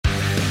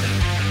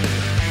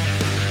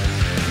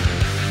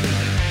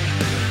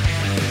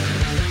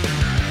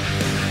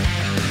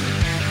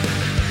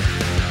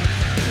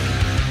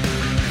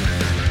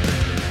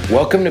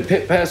Welcome to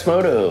Pit Pass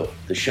Moto,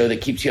 the show that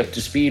keeps you up to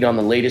speed on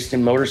the latest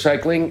in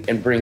motorcycling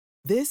and brings...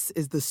 This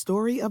is the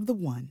story of the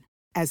one.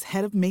 As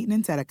head of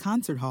maintenance at a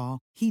concert hall,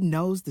 he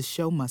knows the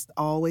show must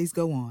always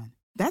go on.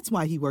 That's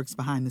why he works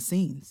behind the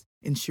scenes,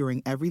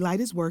 ensuring every light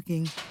is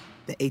working,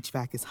 the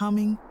HVAC is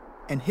humming,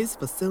 and his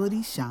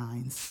facility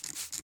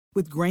shines.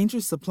 With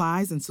Grainger's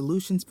supplies and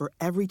solutions for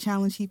every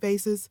challenge he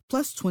faces,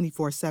 plus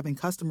 24/7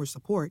 customer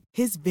support,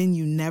 his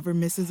venue never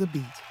misses a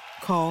beat.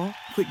 Call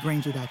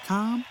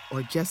quickgrainger.com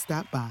or just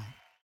stop by.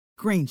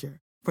 Grainger,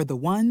 for the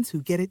ones who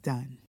get it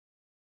done.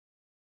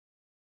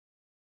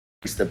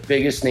 It's the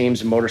biggest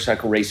names in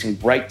motorcycle racing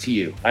right to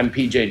you. I'm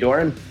PJ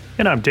Doran.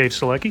 And I'm Dave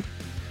Selecki.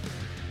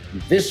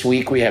 This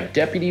week we have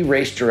Deputy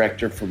Race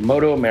Director for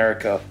Moto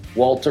America,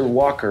 Walter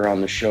Walker, on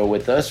the show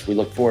with us. We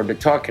look forward to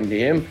talking to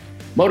him.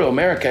 Moto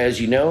America,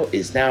 as you know,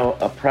 is now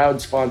a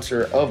proud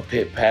sponsor of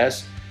Pit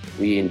Pass.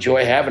 We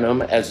enjoy having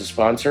them as a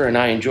sponsor, and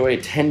I enjoy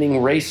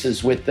attending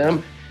races with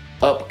them.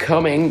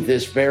 Upcoming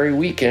this very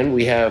weekend,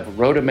 we have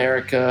Road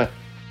America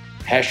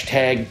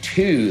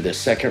 #2, the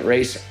second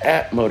race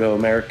at Moto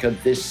America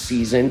this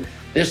season,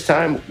 this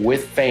time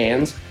with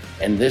fans,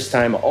 and this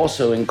time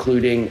also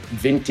including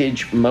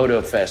Vintage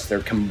Moto Fest. They're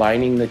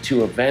combining the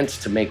two events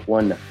to make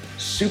one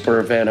super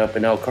event up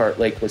in Elkhart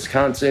Lake,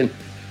 Wisconsin.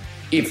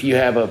 If you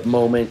have a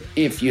moment,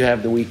 if you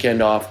have the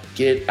weekend off,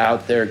 get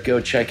out there,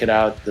 go check it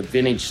out. The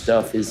vintage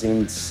stuff is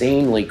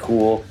insanely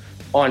cool,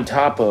 on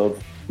top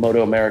of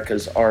Moto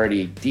America's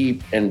already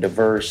deep and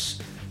diverse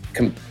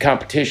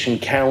competition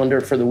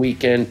calendar for the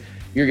weekend.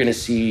 You're going to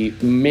see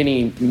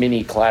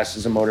many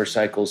classes of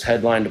motorcycles,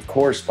 headlined, of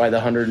course, by the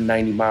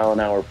 190 mile an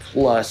hour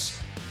plus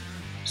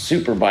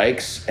super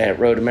bikes. At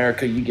Road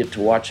America, you get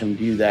to watch them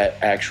do that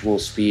actual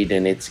speed,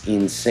 and it's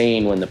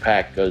insane when the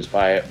pack goes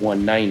by at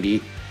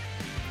 190.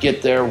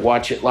 Get there,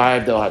 watch it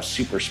live. They'll have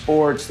Super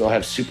Sports, they'll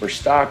have Super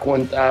Stock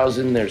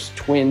 1000, there's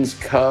Twins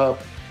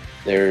Cup,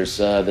 there's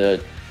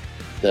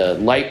the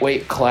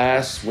lightweight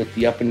class with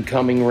the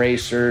up-and-coming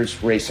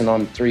racers racing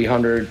on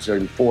 300s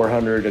or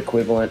 400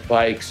 equivalent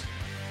bikes.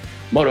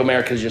 Moto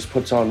America just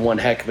puts on one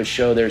heck of a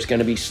show. There's going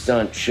to be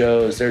stunt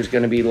shows. There's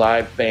going to be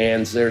live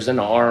bands. There's an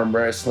arm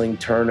wrestling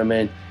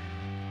tournament.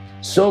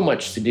 So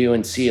much to do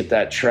and see at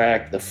that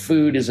track. The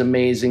food is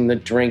amazing. The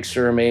drinks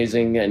are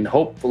amazing. And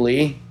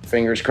hopefully,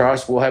 fingers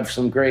crossed, we'll have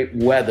some great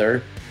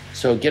weather.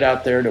 So get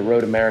out there to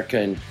Road America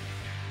and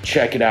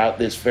check it out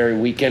this very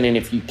weekend. And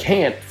if you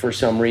can't, for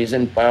some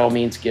reason, by all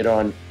means, get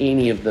on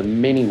any of the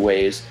many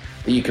ways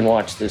that you can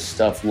watch this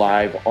stuff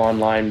live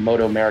online.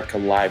 Moto America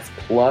Live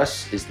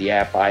Plus is the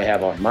app I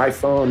have on my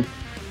phone,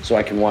 so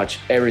I can watch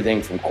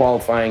everything from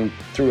qualifying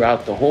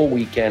throughout the whole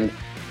weekend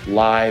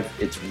live.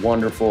 It's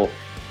wonderful.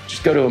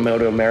 Just go to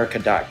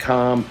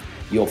motoamerica.com.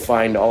 You'll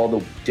find all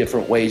the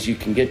different ways you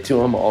can get to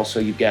them. Also,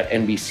 you've got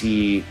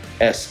NBC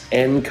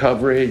SN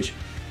coverage.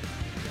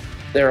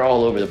 They're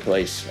all over the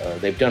place.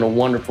 They've done a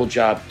wonderful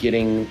job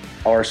getting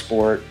our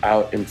sport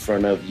out in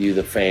front of you,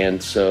 the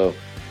fans. So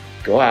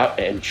go out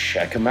and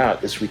check them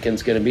out. This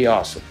weekend's going to be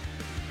awesome.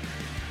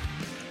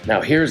 Now,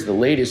 here's the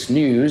latest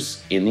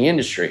news in the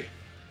industry.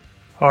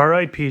 All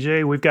right,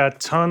 PJ, we've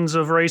got tons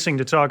of racing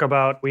to talk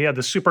about. We had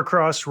the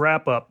Supercross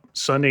wrap-up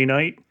Sunday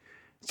night.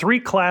 3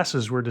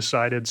 classes were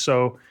decided,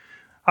 so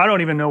I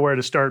don't even know where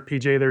to start,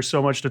 PJ. There's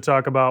so much to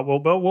talk about.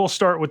 But we'll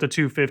start with the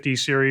 250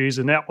 series,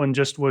 and that one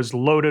just was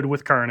loaded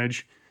with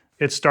carnage.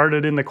 It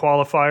started in the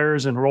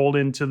qualifiers and rolled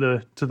into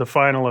the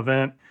final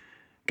event.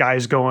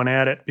 Guys going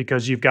at it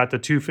because you've got the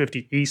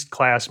 250 East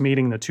class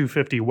meeting the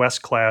 250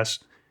 West class,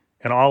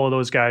 and all of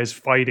those guys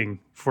fighting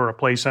for a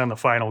place on the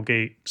final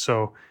gate.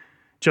 So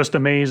just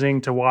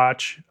amazing to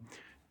watch.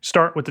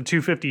 Start with the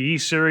 250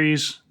 East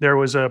series. There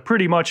was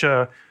pretty much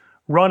a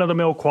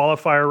run-of-the-mill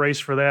qualifier race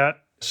for that.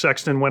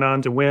 Sexton went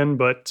on to win,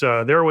 but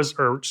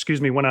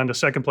went on to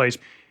second place.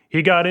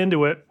 He got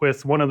into it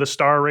with one of the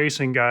Star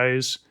Racing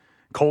guys,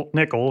 Colt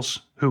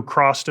Nichols, who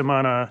crossed him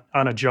on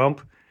a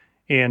jump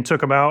and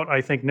took him out.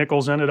 I think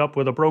Nichols ended up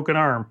with a broken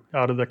arm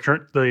out of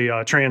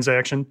the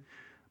transaction,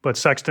 but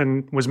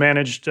Sexton was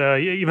managed,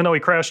 even though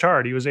he crashed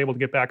hard, he was able to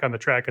get back on the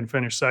track and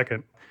finish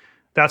second.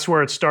 That's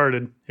where it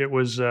started. It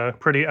was a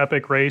pretty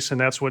epic race,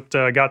 and that's what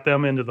got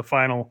them into the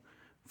final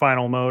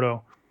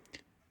moto.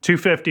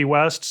 250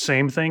 West,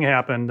 same thing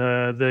happened.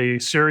 The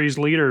series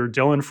leader,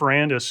 Dylan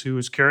Ferrandis, who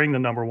was carrying the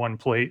number 1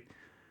 plate,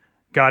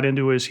 got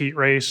into his heat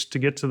race to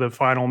get to the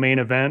final main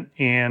event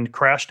and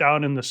crashed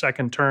out in the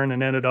second turn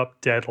and ended up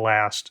dead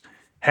last.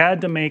 Had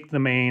to make the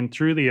main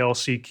through the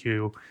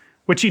LCQ,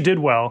 which he did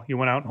well. He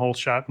went out in whole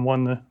shot and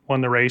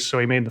won the race, so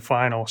he made the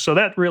final. So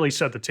that really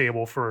set the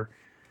table for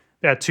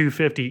that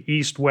 250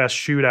 East-West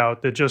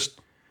shootout that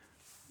just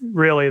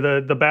really,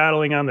 the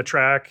battling on the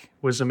track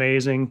was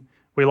amazing.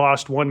 We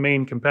lost one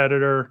main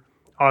competitor.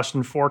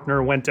 Austin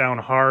Faulkner went down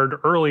hard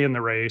early in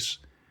the race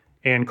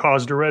and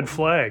caused a red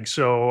flag.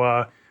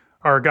 So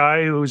our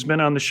guy who's been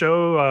on the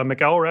show,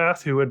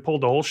 McElrath, who had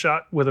pulled the whole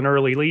shot with an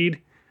early lead,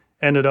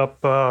 ended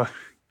up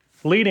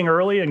leading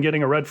early and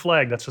getting a red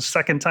flag. That's the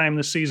second time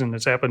this season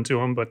that's happened to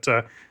him. But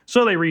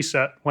so they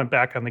reset, went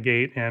back on the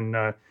gate, and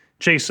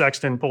Chase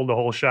Sexton pulled the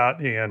whole shot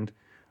and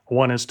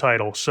won his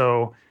title.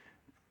 So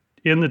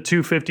in the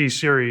 250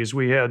 series,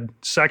 we had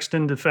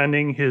Sexton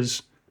defending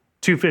his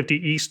 250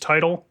 East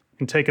title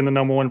and taking the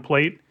number one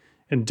plate,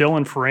 and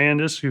Dylan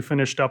Ferrandis, who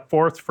finished up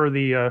fourth for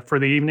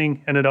the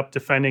evening, ended up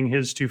defending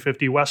his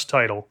 250 West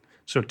title.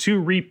 So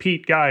 2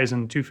 repeat guys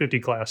in the 250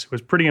 class. It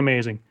was pretty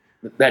amazing.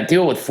 That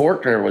deal with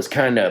Forkner was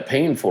kind of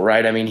painful,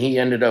 right? I mean, he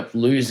ended up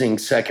losing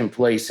second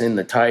place in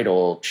the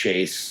title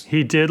chase.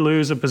 He did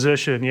lose a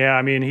position. Yeah,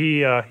 I mean,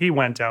 he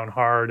went down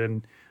hard,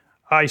 and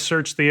I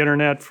searched the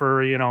internet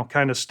for,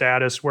 kind of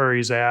status where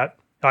he's at.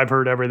 I've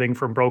heard everything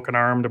from broken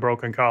arm to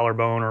broken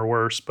collarbone or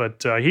worse,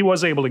 but he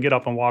was able to get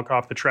up and walk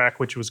off the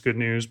track, which was good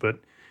news. But,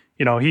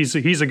 he's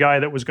a guy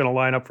that was going to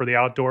line up for the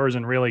outdoors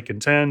and really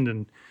contend.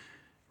 And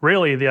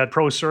really, that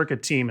pro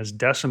circuit team is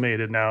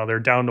decimated now. They're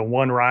down to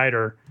one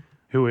rider,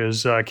 who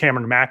is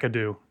Cameron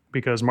McAdoo,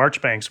 because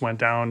Marchbanks went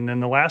down in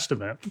the last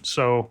event.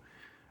 So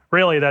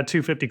really that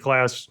 250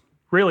 class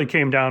really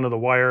came down to the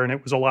wire, and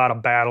it was a lot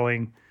of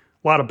battling,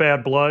 a lot of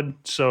bad blood.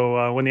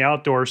 So when the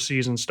outdoor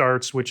season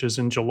starts, which is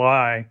in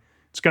July,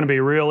 it's going to be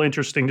real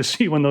interesting to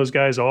see when those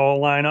guys all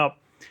line up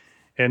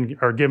and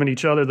are giving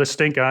each other the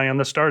stink eye on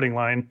the starting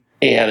line.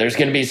 Yeah, there's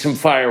going to be some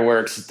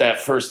fireworks at that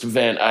first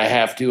event, I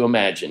have to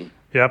imagine.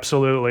 Yeah,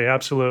 absolutely,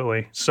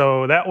 absolutely.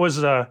 So that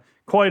was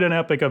quite an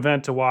epic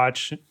event to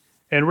watch.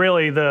 And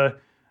really, the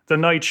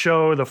night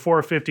show, the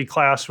 450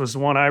 class, was the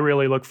one I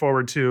really look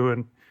forward to.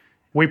 And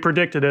we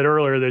predicted it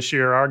earlier this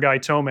year. Our guy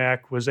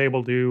Tomac was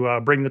able to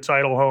bring the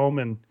title home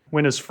and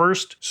win his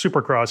first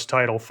Supercross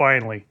title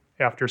finally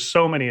after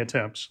so many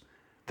attempts.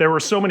 There were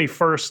so many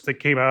firsts that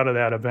came out of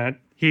that event.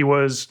 He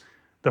was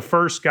the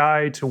first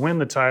guy to win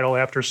the title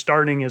after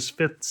starting his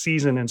 5th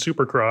season in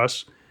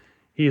Supercross.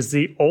 He is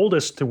the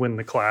oldest to win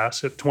the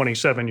class at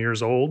 27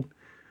 years old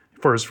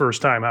for his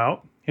first time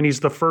out. And he's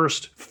the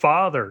first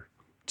father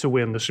to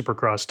win the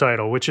Supercross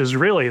title, which is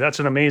really, that's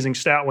an amazing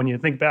stat when you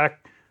think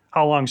back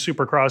how long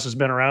Supercross has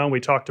been around. We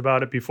talked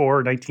about it before,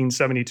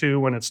 1972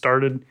 when it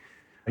started.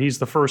 He's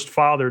the first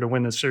father to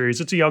win the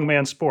series. It's a young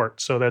man's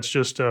sport, so that's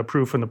just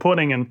proof in the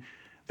pudding. And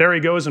there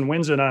he goes and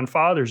wins it on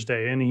Father's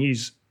Day, and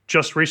he's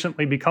just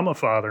recently become a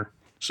father.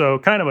 So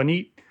kind of a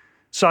neat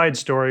side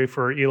story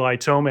for Eli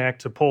Tomac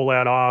to pull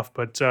that off,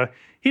 but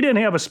he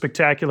didn't have a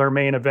spectacular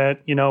main event.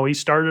 He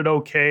started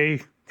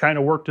okay, kind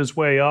of worked his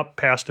way up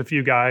past a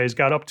few guys,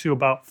 got up to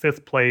about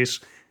 5th place,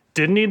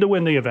 didn't need to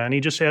win the event. He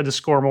just had to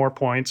score more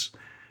points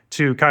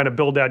to kind of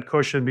build that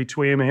cushion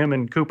between him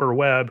and Cooper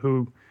Webb,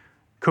 who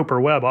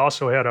Cooper Webb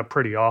also had a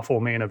pretty awful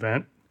main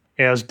event,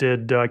 as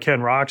did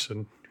Ken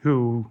Roxon,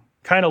 who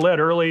kind of led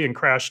early and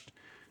crashed,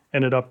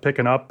 ended up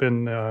picking up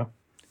and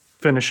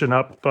finishing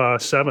up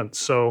 7th.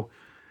 So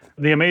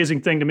the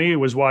amazing thing to me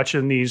was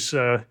watching these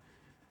the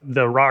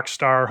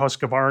Rockstar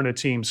Husqvarna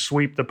team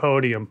sweep the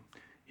podium.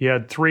 You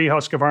had 3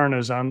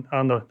 Husqvarnas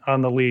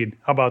on the lead.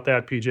 How about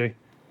that, PJ?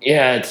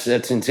 Yeah,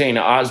 that's insane.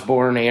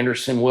 Osborne,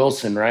 Anderson,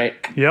 Wilson, right?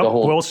 Yep,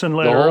 Wilson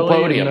led the whole early,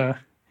 podium.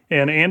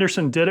 And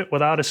Anderson did it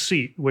without a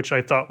seat, which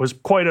I thought was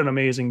quite an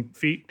amazing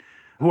feat.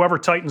 Whoever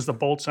tightens the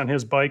bolts on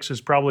his bikes is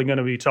probably going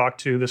to be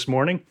talked to this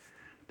morning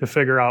to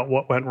figure out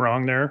what went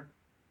wrong there.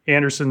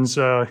 Anderson's,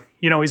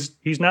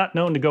 he's not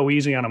known to go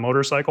easy on a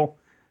motorcycle,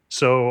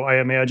 so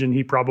I imagine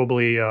he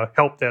probably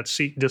helped that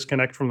seat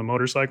disconnect from the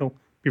motorcycle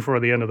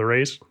before the end of the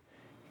race.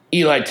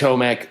 Eli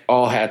Tomac,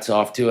 all hats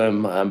off to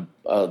him. I'm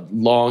a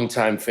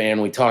longtime fan.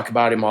 We talk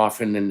about him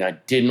often, and I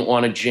didn't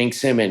want to jinx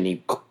him, and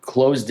he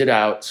closed it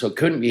out, so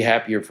couldn't be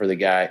happier for the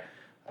guy.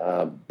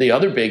 The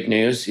other big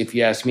news, if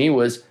you ask me,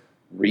 was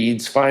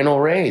Reed's final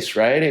race,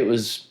 right? It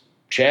was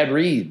Chad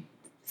Reed,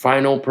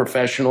 final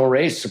professional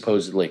race,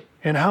 supposedly.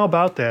 And how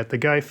about that? The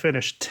guy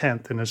finished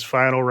 10th in his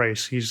final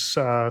race. He's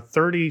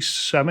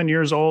 37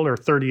 years old or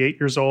 38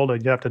 years old.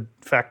 I'd have to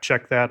fact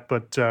check that.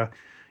 But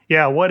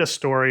yeah, what a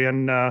story.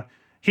 And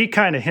he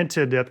kind of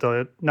hinted at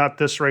not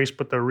this race,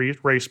 but the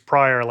race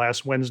prior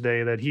last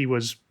Wednesday that he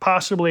was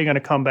possibly going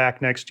to come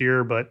back next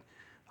year. But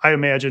I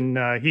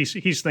imagine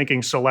he's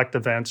thinking select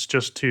events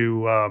just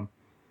to,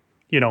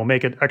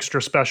 make it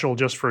extra special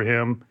just for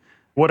him.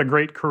 What a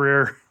great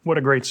career. What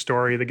a great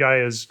story. The guy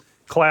is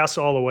class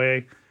all the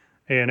way,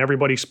 and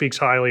everybody speaks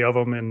highly of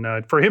him.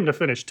 And for him to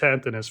finish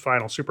 10th in his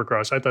final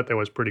Supercross, I thought that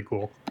was pretty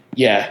cool.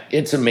 Yeah,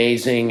 it's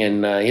amazing,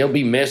 and he'll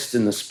be missed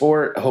in the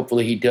sport.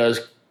 Hopefully he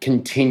does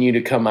continue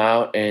to come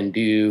out and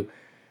do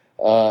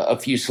a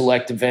few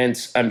select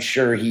events. I'm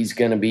sure he's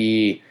going to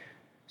be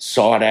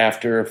sought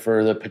after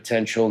for the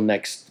potential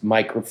next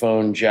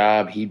microphone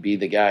job. He'd be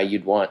the guy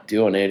you'd want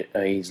doing it.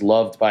 He's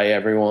loved by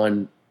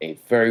everyone, a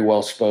very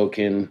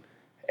well-spoken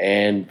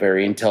and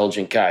very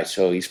intelligent guy,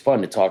 so he's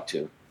fun to talk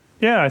to.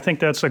 Yeah, I think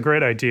that's a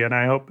great idea, and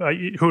I hope,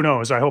 who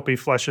knows, I hope he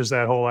fleshes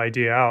that whole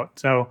idea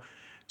out.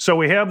 So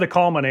we have the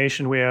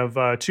culmination. We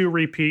have 2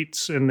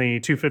 repeats in the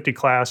 250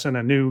 class and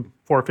a new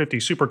 450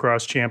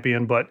 Supercross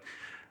champion, but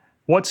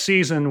what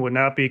season would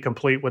not be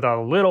complete without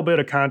a little bit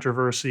of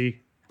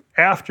controversy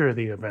after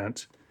the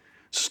event?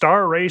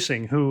 Star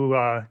Racing, who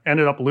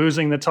ended up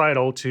losing the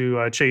title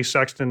to Chase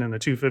Sexton in the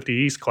 250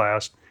 East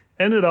class,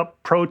 ended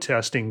up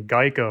protesting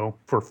Geico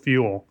for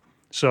fuel.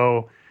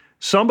 So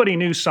somebody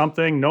knew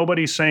something.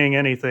 Nobody's saying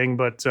anything,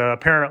 but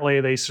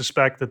apparently they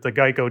suspect that the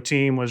Geico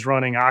team was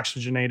running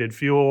oxygenated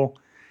fuel,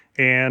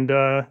 and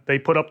they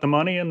put up the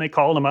money and they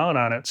called them out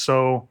on it.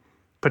 So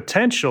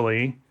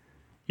potentially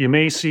you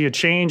may see a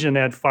change in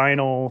that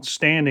final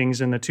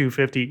standings in the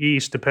 250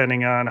 East,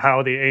 depending on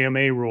how the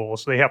AMA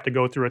rules. They have to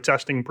go through a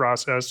testing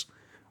process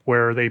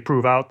where they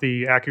prove out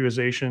the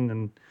accusation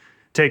and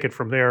take it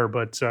from there.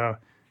 But,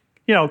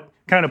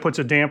 kind of puts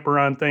a damper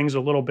on things a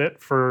little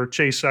bit for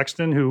Chase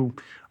Sexton, who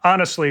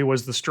honestly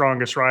was the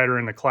strongest rider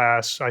in the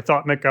class. I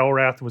thought Mick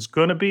Elrath was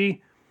going to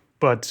be,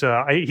 but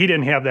he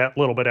didn't have that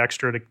little bit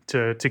extra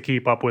to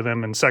keep up with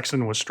him, and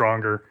Sexton was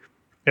stronger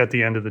at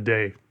the end of the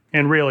day.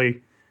 And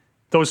really,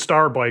 those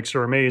star bikes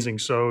are amazing,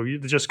 so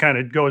it just kind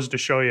of goes to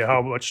show you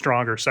how much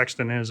stronger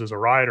Sexton is as a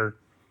rider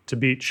to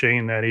beat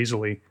Shane that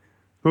easily.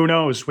 Who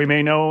knows? We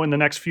may know in the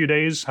next few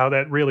days how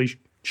that really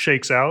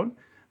shakes out.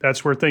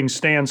 That's where things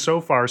stand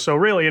so far. So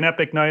really an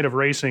epic night of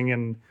racing,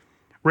 and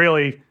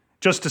really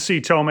just to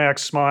see Tomac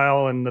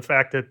smile and the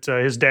fact that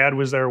his dad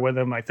was there with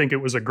him, I think it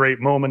was a great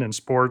moment in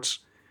sports.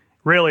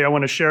 Really, I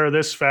want to share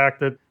this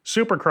fact that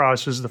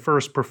Supercross is the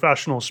first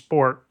professional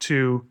sport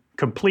to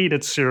complete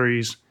its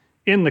series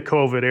in the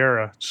COVID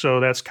era.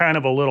 So that's kind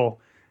of a little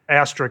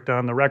asterisk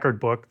on the record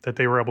book that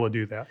they were able to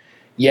do that.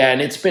 Yeah,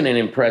 and it's been an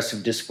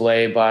impressive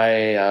display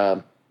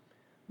by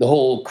the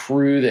whole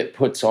crew that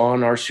puts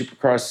on our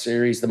Supercross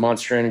series, the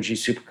Monster Energy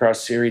Supercross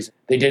series.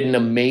 They did an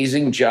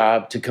amazing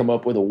job to come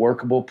up with a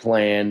workable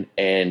plan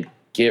and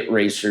get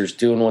racers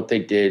doing what they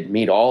did,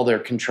 meet all their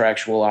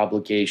contractual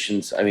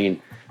obligations. I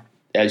mean,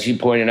 as you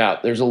pointed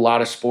out, there's a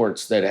lot of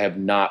sports that have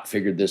not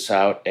figured this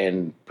out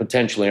and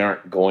potentially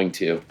aren't going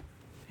to.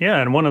 Yeah,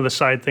 and one of the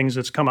side things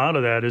that's come out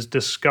of that is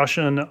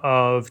discussion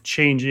of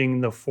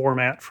changing the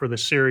format for the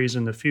series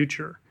in the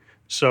future.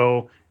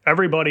 So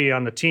everybody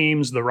on the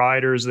teams, the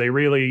riders, they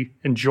really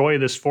enjoy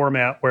this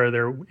format where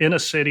they're in a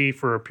city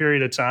for a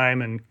period of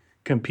time and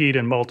compete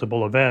in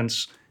multiple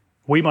events.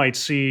 We might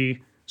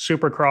see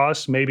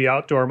Supercross, maybe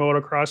outdoor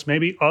motocross,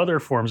 maybe other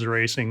forms of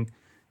racing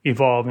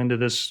evolve into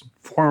this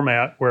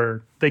format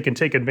where they can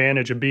take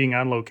advantage of being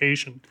on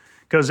location.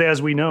 Because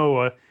as we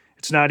know,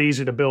 it's not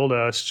easy to build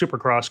a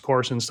Supercross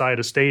course inside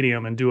a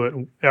stadium and do it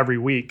every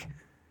week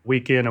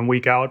in and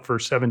week out for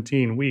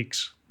 17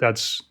 weeks.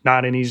 That's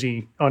not an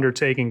easy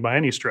undertaking by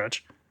any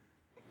stretch.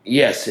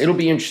 Yes, it'll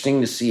be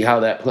interesting to see how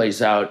that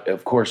plays out.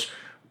 Of course,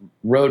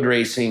 road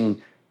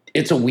racing,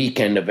 it's a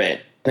weekend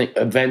event.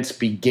 Events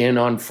begin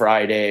on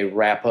Friday,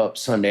 wrap up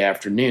Sunday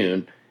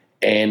afternoon,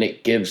 and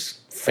it gives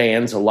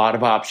fans a lot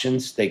of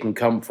options. They can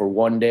come for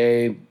one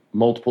day,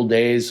 multiple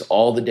days,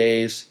 all the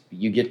days.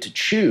 You get to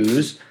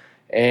choose,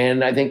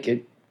 and I think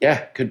it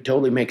could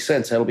totally make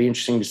sense. That'll be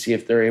interesting to see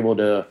if they're able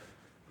to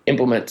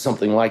implement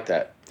something like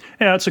that.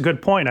 Yeah, that's a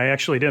good point. I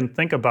actually didn't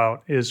think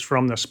about is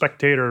from the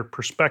spectator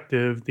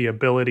perspective, the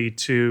ability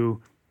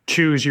to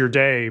choose your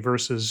day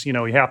versus, you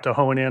have to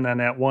hone in on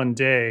that one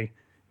day,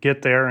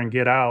 get there and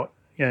get out,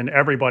 and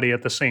everybody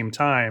at the same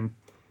time,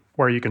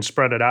 where you can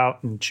spread it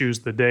out and choose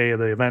the day of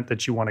the event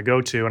that you want to go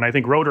to. And I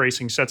think road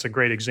racing sets a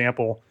great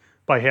example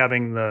by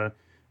having the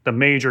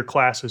major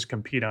classes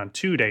compete on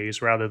 2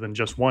 days rather than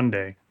just one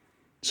day.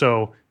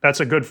 So that's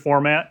a good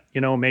format.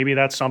 Maybe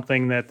that's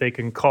something that they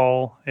can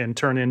call and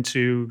turn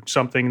into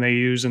something they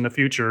use in the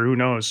future. Who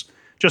knows?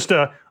 Just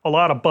a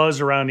lot of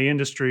buzz around the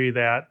industry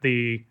that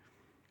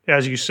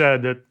as you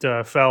said,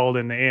 that Feld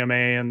and the AMA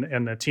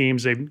and the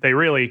teams, they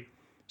really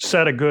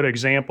set a good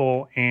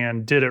example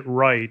and did it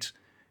right.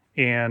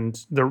 And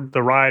the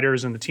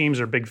riders and the teams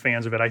are big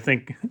fans of it. I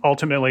think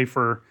ultimately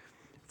for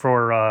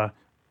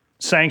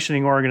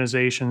sanctioning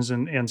organizations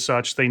and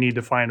such, they need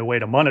to find a way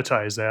to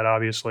monetize that,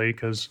 obviously,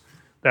 because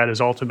that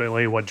is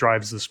ultimately what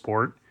drives the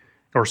sport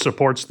or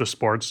supports the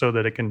sport so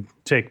that it can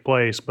take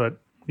place. But,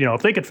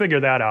 if they could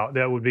figure that out,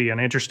 that would be an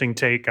interesting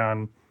take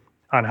on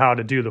how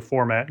to do the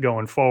format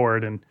going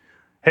forward. And,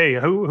 hey,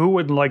 who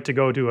wouldn't like to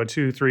go to a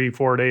 2, 3,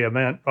 4 day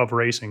event of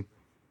racing?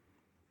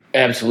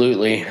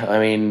 Absolutely. I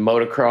mean, the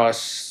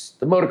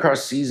motocross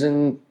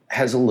season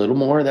has a little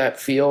more of that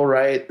feel,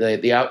 right?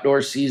 The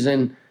outdoor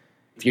season,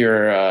 if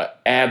you're an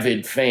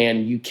avid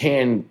fan, you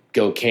can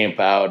go camp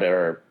out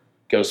or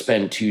go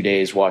spend 2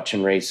 days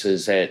watching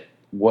races at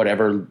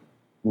whatever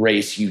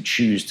race you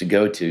choose to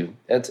go to.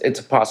 It's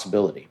a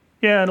possibility.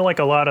 Yeah, and like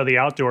a lot of the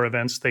outdoor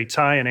events, they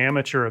tie an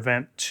amateur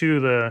event to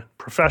the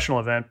professional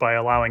event by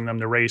allowing them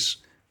to race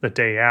the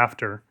day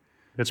after.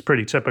 It's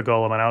pretty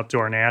typical of an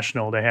outdoor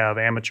national to have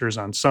amateurs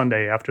on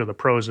Sunday after the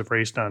pros have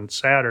raced on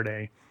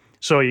Saturday.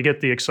 So you get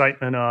the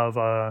excitement of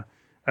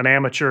an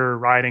amateur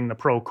riding the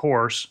pro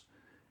course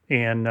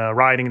and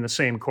riding the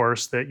same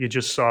course that you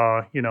just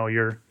saw,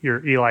 your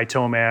Eli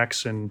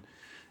Tomacs and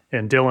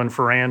Dylan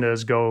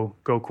Ferrandis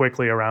go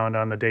quickly around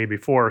on the day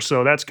before.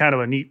 So that's kind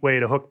of a neat way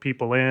to hook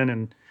people in.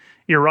 And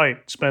you're right,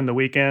 spend the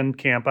weekend,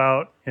 camp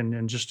out,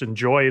 and just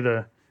enjoy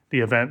the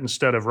event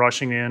instead of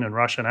rushing in and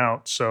rushing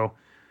out. So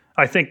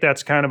I think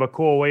that's kind of a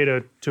cool way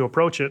to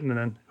approach it. And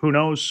then who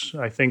knows?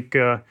 I think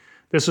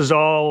this is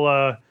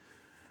all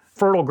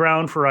fertile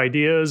ground for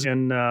ideas,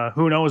 and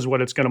who knows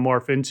what it's going to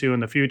morph into in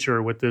the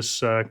future with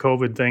this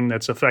COVID thing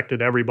that's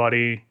affected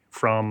everybody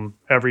from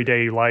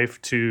everyday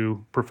life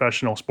to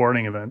professional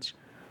sporting events.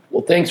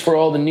 Well, thanks for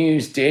all the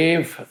news,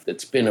 Dave.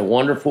 It's been a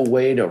wonderful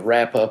way to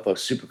wrap up a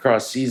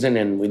Supercross season,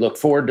 and we look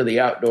forward to the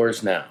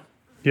outdoors now.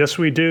 Yes,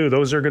 we do.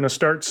 Those are going to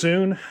start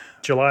soon,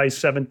 July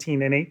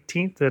 17th and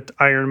 18th at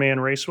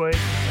Ironman Raceway.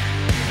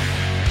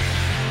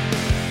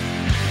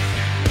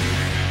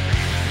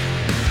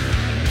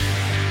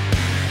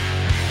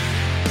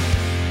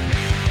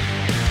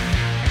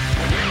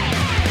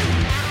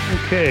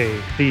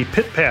 Okay, the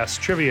Pit Pass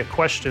trivia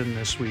question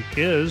this week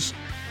is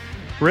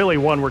really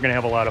one we're going to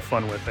have a lot of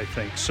fun with, I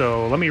think.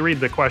 So let me read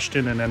the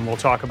question, and then we'll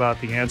talk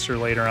about the answer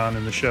later on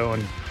in the show,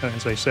 and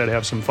as I said,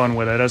 have some fun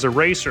with it. As a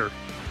racer,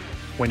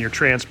 when you're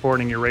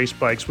transporting your race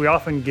bikes, we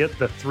often get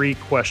the 3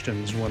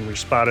 questions when we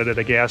spot it at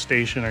a gas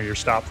station or you're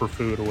stopped for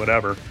food or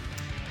whatever.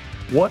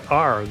 What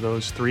are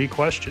those 3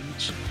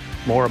 questions?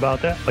 More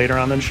about that later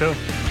on in the show.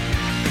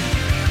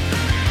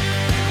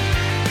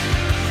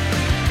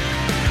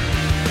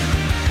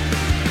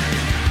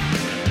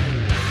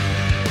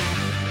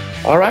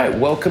 All right,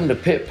 welcome to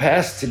Pit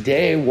Pass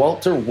today.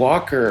 Walter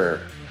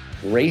Walker,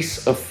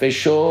 race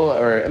official,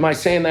 or am I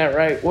saying that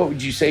right? What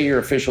would you say your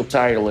official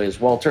title is,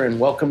 Walter? And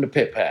welcome to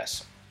Pit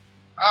Pass.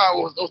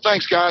 Well,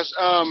 thanks, guys.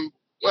 Well,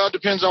 it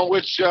depends on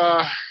which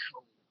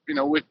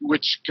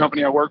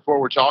company I work for.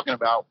 We're talking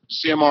about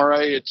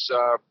CMRA. It's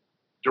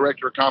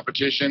director of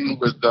competition.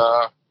 With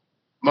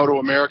Moto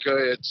America,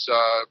 it's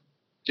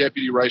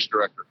deputy race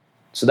director.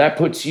 So that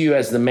puts you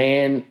as the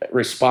man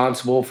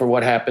responsible for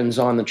what happens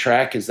on the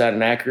track. Is that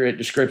an accurate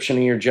description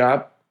of your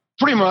job?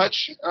 Pretty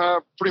much.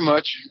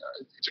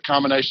 It's a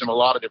combination of a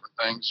lot of different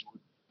things.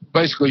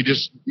 Basically,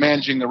 just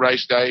managing the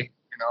race day,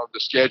 the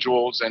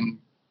schedules, and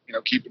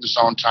keeping us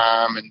on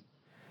time. And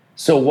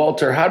so,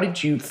 Walter, how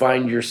did you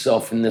find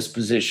yourself in this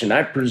position?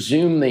 I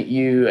presume that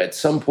you, at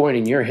some point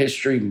in your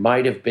history,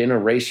 might have been a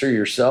racer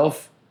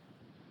yourself.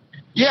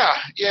 Yeah.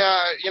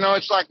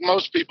 It's like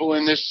most people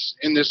in this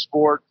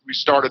sport. We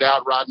started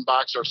out riding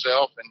bikes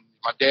ourselves, and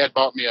my dad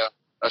bought me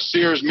a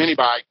Sears mini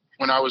bike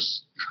when I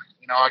was,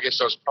 I guess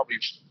I was probably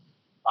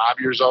 5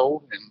 years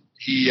old, and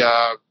he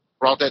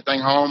brought that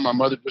thing home. My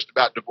mother just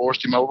about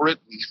divorced him over it,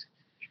 and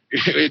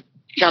it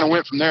kind of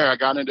went from there. I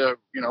got into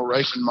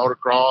racing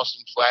motocross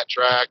and flat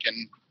track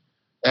and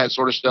that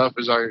sort of stuff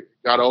as I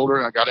got older,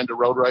 and I got into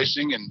road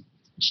racing and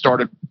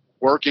started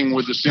working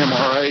with the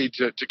CMRA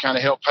to kind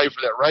of help pay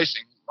for that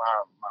racing.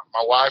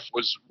 My wife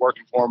was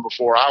working for him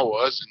before I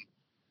was, and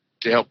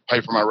to help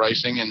pay for my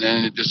racing. And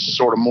then it just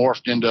sort of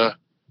morphed into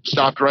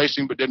stopped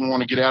racing, but didn't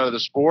want to get out of the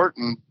sport,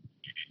 and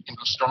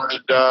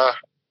started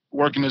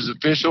working as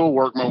official,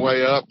 worked my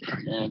way up,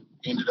 and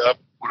ended up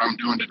what I'm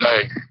doing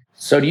today.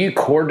 So do you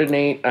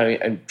coordinate?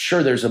 I'm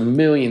sure there's a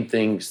million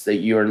things that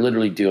you are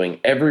literally doing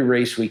every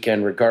race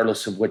weekend,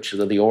 regardless of which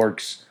of the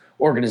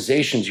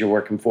organizations you're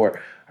working for.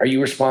 Are you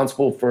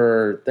responsible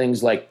for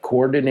things like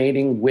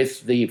coordinating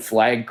with the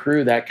flag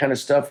crew, that kind of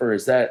stuff, or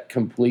is that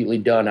completely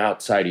done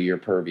outside of your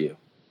purview?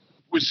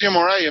 With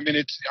CMRA,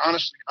 it's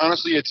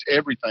honestly, it's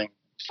everything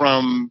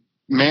from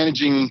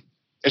managing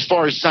as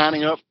far as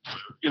signing up,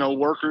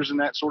 workers and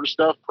that sort of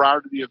stuff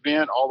prior to the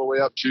event, all the way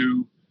up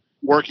to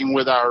working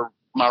with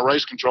my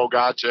race control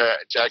guy to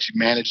actually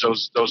manage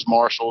those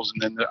marshals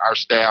and then our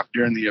staff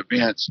during the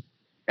events.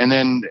 And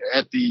then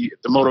at the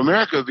Moto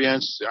America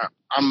events,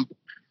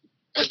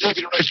 as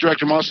deputy race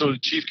director, I'm also the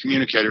chief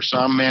communicator. So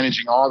I'm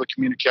managing all the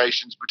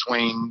communications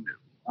between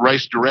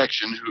race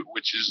direction,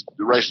 which is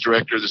the race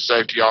director, the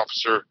safety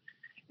officer,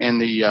 and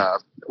the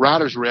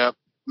riders rep,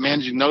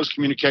 managing those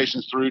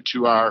communications through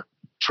to our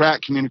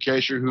track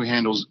communicator who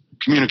handles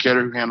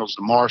the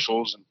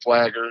marshals and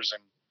flaggers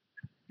and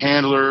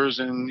handlers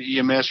and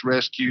EMS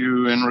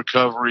rescue and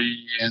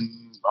recovery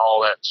and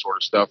all that sort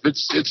of stuff.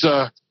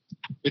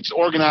 It's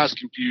organized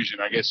confusion,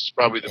 I guess, is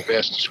probably the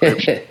best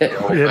description.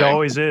 It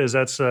always is.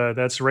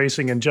 That's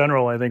racing in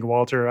general, I think,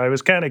 Walter. I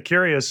was kind of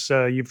curious.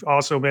 You've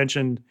also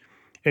mentioned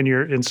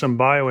in some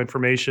bio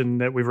information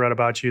that we've read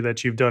about you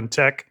that you've done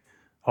tech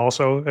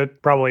also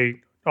at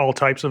probably all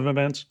types of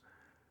events.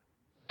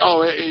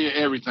 Oh,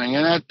 everything.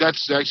 And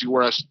that's actually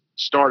where I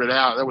started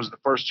out. That was the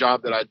first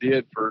job that I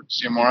did for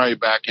CMRA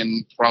back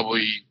in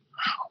probably,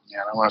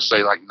 I want to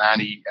say like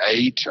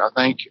 98, I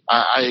think.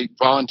 I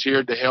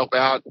volunteered to help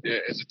out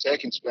as a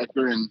tech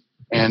inspector,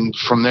 and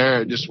from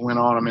there it just went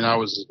on. I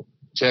was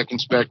tech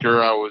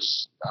inspector, I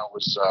was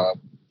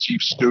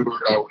chief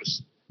steward, I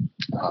was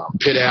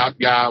pit out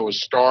guy, I was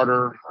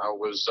starter, I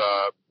was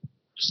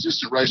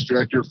assistant race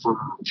director for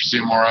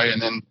CMRA,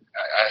 and then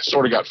I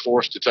sort of got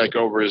forced to take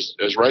over as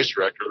race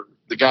director.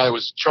 The guy that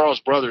was Charles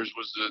Brothers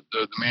was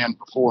the man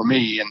before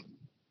me, and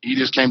he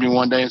just came to me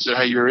one day and said,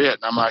 "Hey, you're it."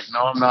 And I'm like,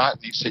 "No, I'm not."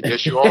 And he said,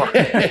 "Yes, you are."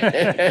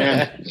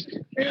 and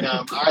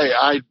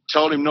I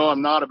told him, "No,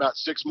 I'm not," about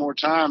 6 more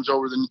times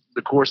over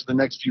the course of the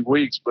next few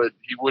weeks, but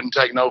he wouldn't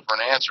take no for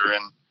an answer.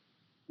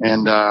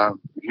 And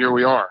here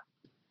we are.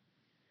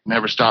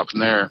 Never stopped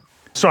from there.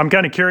 So I'm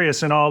kind of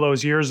curious, in all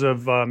those years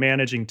of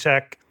managing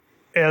tech,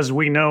 as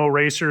we know,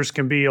 racers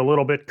can be a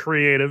little bit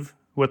creative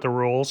with the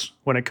rules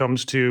when it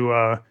comes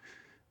to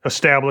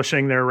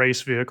establishing their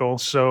race vehicle.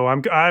 So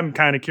I'm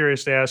kind of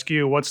curious to ask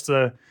you, what's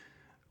the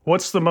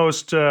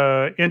most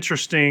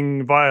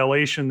interesting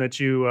violation that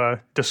you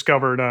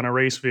discovered on a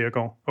race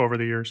vehicle over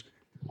the years?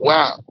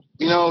 Wow,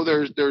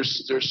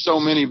 there's so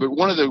many, but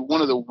one of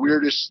the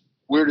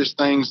weirdest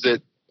things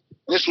that,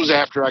 this was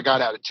after I got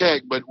out of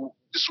tech, but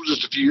this was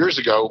just a few years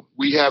ago.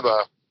 We have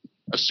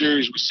a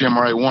series with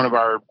CMRA, one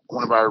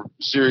of our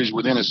series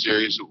within a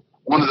series.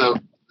 One of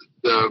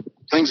the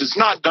things that's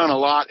not done a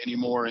lot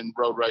anymore in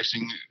road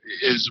racing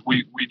is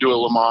we do a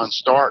Le Mans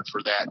start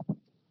for that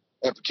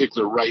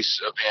particular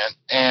race event.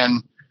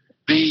 And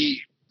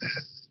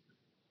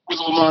with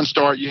a Le Mans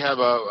start, you have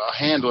a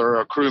handler,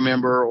 a crew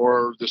member,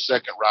 or the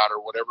second rider,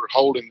 whatever,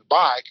 holding the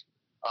bike.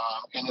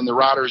 And then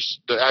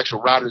the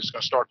actual rider that's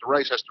going to start the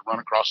race has to run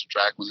across the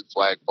track when the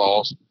flag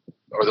falls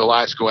or the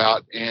lights go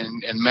out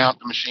and mount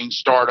the machine,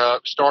 start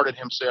it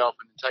himself,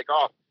 and then take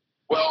off.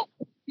 Well,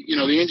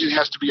 the engine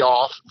has to be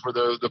off for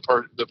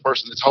the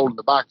person that's holding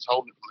the bike, is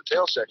holding it from the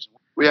tail section.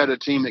 We had a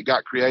team that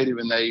got creative,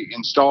 and they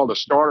installed a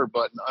starter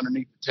button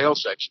underneath the tail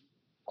section.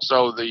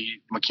 So the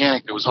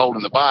mechanic that was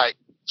holding the bike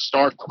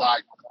start the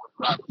bike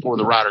right before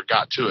the rider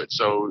got to it.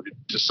 So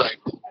to save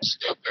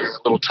a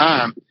little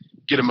time,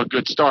 get him a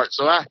good start.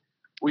 So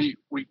we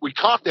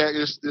caught that.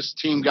 This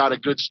team got a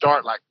good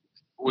start, like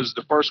was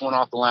the first one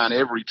off the line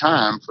every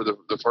time for the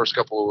first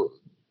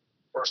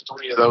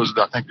three of those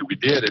that I think that we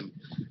did, and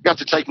got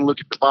to take a look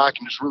at the bike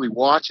and just really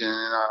watching. And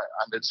I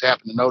just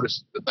happened to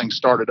notice the thing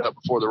started up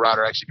before the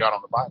rider actually got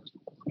on the bike.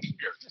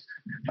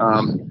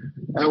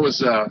 That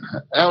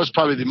was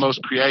probably the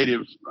most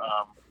creative.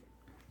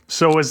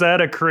 So was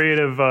that a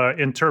creative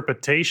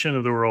interpretation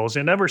of the rules?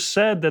 It never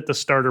said that the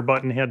starter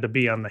button had to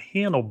be on the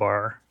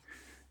handlebar.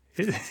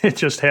 It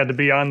just had to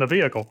be on the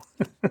vehicle.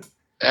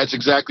 That's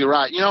exactly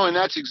right. And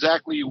that's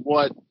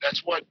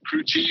what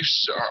crew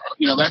chiefs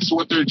are, that's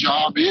what their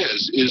job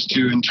is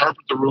to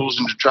interpret the rules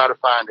and to try to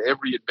find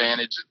every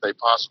advantage that they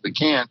possibly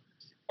can.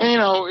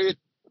 And, a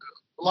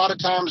lot of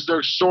times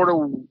they're sort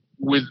of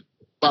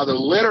by the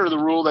letter of the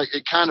rule, that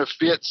it kind of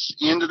fits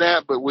into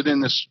that, but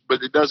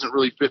but it doesn't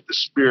really fit the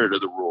spirit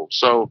of the rule.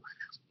 So,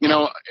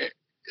 the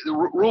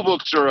rule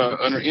books are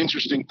an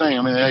interesting thing.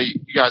 I mean, I'm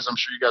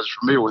sure you guys are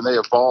familiar when they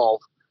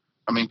evolve.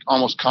 I mean,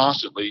 almost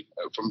constantly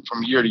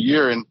from year to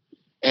year.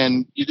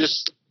 And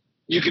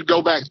you could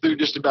go back through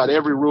just about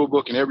every rule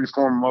book in every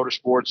form of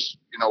motorsports,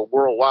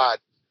 worldwide.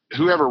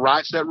 Whoever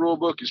writes that rule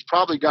book has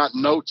probably got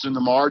notes in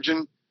the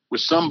margin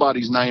with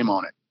somebody's name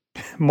on it.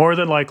 More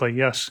than likely,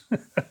 yes.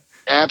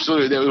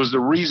 Absolutely. That was the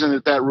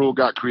reason that rule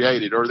got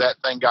created, or that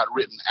thing got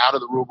written out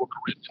of the rule book or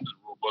written into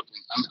the rule book.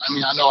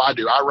 I know I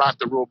do. I write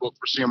the rule book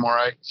for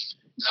CMRA.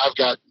 I've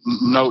got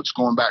notes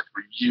going back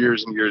for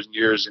years and years and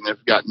years, and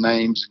they've got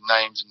names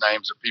and names and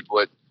names of people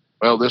that,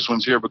 well, this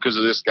one's here because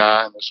of this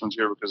guy, and this one's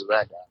here because of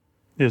that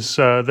guy. Is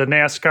the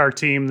NASCAR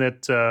team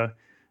that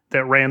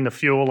ran the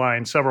fuel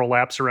line several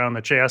laps around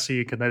the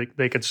chassis,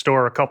 they could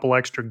store a couple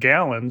extra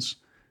gallons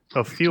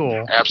of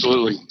fuel.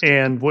 Absolutely.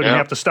 And wouldn't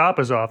have to stop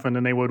as often,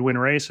 and they would win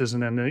races.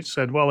 And then they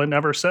said, well, it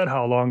never said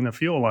how long the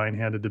fuel line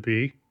had to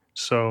be.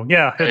 So,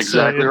 yeah,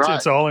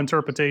 it's all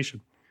interpretation.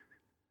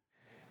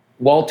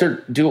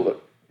 Walter,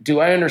 do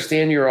I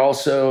understand you're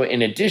also,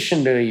 in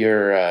addition to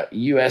your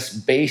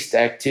U.S.-based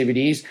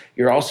activities,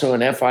 you're also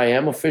an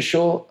FIM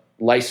official,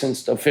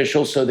 licensed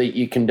official, so that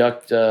you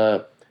conduct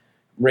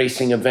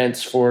racing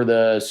events for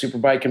the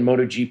Superbike and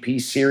MotoGP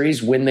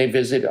series when they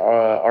visit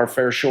our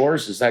fair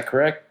shores? Is that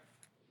correct?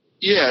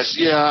 Yes.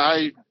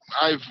 Yeah.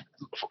 I've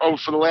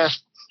for the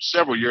last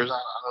several years, I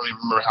don't even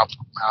remember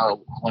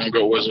how long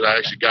ago it was that I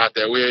actually got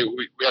that. We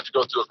have to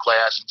go through a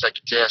class and take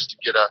a test to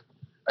get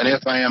an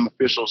FIM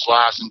official's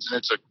license, and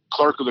it's a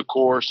clerk of the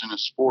course and a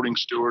sporting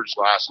steward's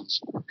license.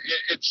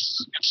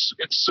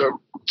 It's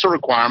a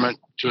requirement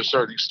to a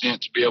certain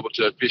extent to be able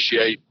to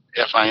officiate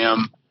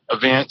FIM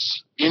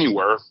events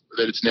anywhere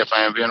that it's an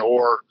FIM event,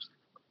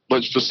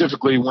 but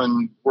specifically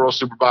when World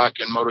Superbike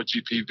and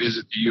MotoGP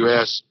visit the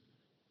U.S.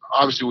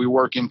 Obviously, we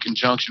work in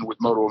conjunction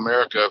with Moto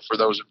America for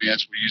those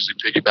events. We usually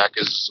piggyback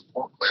as a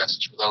support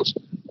classes for those.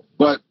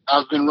 But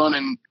I've been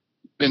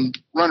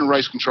running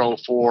race control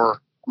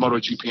for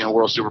MotoGP and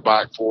World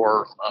Superbike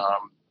for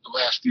the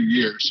last few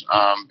years.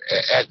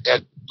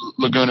 At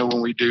Laguna,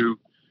 when we do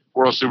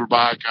World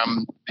Superbike,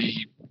 I'm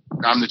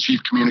the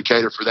chief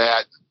communicator for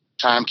that,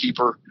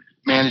 timekeeper,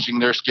 managing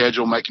their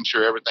schedule, making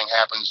sure everything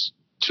happens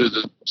to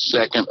the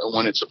second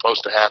when it's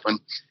supposed to happen.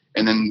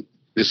 And then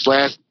this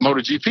last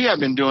MotoGP, I've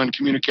been doing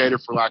communicator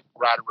for like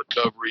rider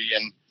recovery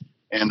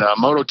and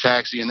moto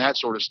taxi and that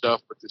sort of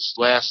stuff. But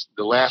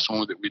the last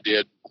one that we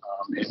did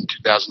in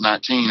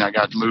 2019, I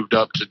got moved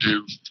up to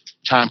do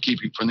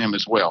timekeeping for them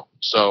as well.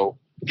 So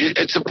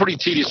it's a pretty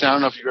tedious. I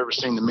don't know if you've ever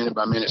seen the minute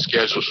by minute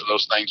schedules for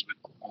those things,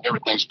 but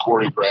everything's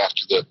choreographed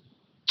to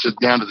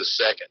down to the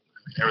second.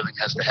 Everything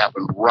has to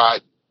happen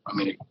right. I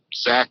mean,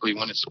 exactly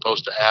when it's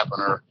supposed to happen,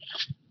 or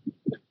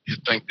you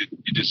think that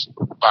you just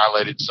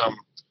violated some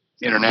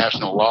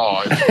international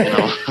law.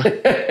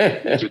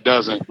 If it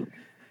doesn't.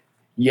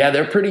 Yeah,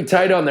 they're pretty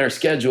tight on their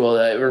schedule.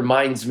 It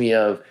reminds me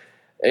of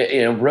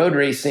road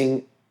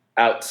racing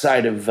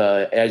outside of,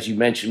 as you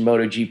mentioned,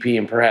 MotoGP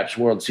and perhaps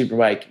World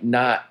Superbike,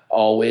 not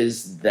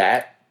always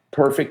that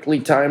perfectly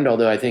timed,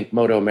 although I think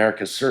Moto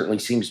America certainly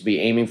seems to be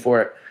aiming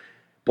for it.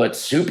 But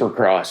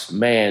Supercross,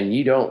 man,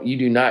 you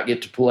do not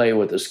get to play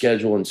with the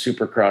schedule in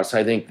Supercross.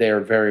 I think they're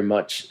very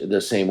much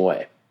the same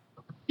way.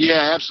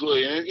 Yeah,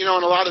 absolutely. And, and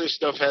a lot of this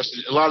stuff has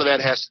to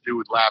do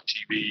with live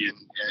TV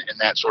and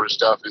that sort of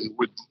stuff. And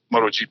with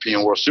MotoGP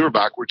and World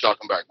Superbike, we're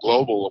talking about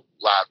global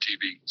live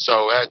TV.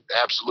 So that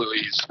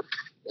absolutely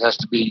has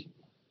to be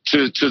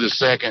to the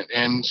second.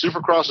 And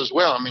Supercross as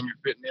well. I mean, you're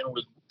fitting in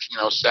with,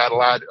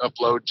 satellite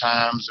upload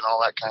times and all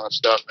that kind of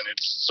stuff. And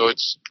it's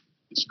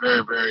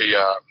very, very,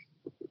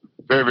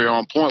 very, very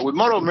on point. With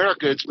Moto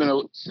America, it's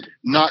been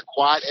not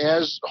quite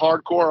as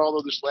hardcore,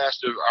 although this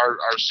last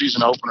our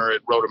season opener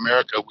at Road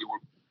America,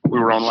 we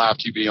were on live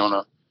TV on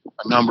a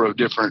number of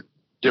different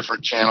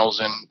channels,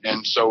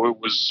 and so we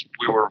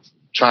were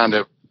trying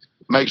to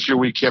make sure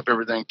we kept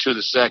everything to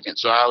the second.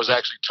 So I was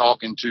actually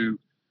talking to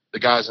the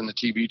guys in the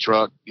TV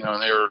truck,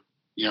 and they were,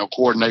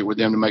 coordinate with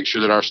them to make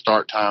sure that our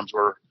start times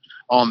were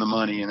on the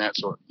money and that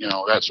sort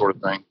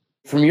of thing.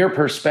 From your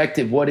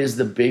perspective, what is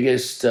the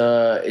biggest,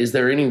 is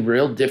there any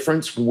real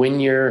difference when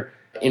you're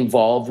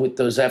involved with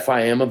those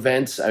FIM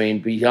events? I mean,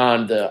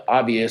 beyond the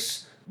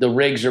obvious, the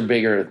rigs are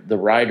bigger, the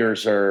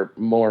riders are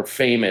more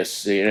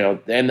famous, and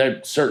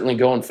they're certainly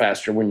going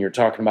faster when you're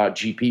talking about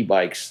GP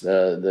bikes.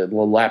 The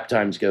lap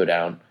times go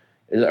down.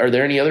 Are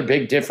there any other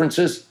big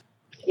differences?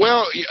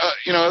 Well,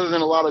 other than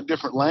a lot of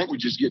different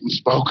languages getting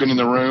spoken in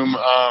the room,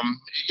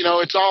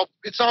 it's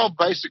all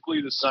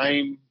basically the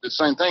same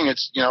thing.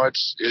 It's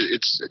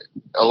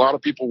a lot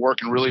of people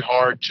working really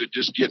hard to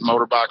just get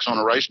motorbikes on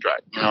a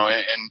racetrack,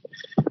 and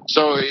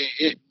so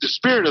the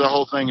spirit of the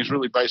whole thing is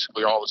really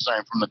basically all the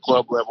same, from the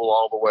club level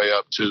all the way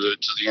up to the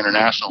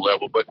international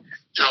level. But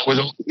with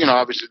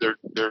obviously there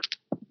are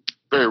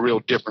very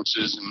real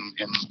differences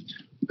in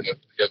the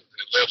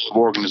level of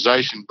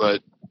organization,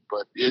 but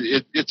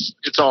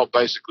it's all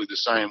basically the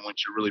same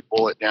once you really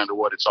boil it down to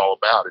what it's all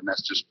about, and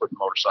that's just putting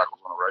motorcycles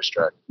on a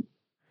racetrack.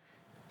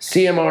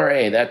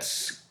 CMRA,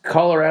 that's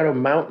Colorado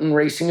Mountain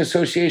Racing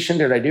Association.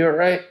 Did I do it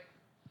right?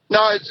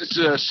 No, it's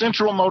a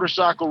Central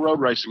Motorcycle Road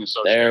Racing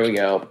Association. There we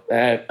go.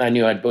 I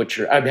knew I'd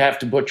have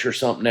to butcher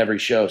something every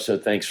show, so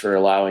thanks for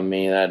allowing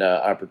me that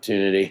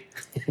opportunity.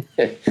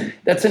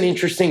 That's an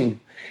interesting.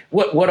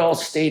 What all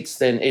states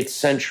then? It's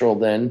Central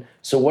then.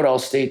 So what all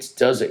states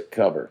does it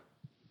cover?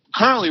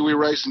 Currently, we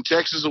race in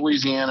Texas,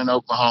 Louisiana, and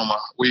Oklahoma.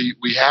 We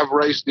have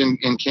raced in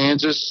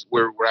Kansas.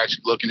 We're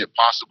actually looking at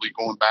possibly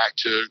going back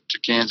to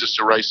Kansas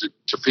to race at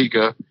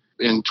Topeka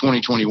in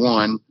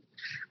 2021.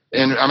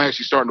 And I'm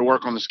actually starting to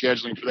work on the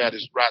scheduling for that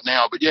right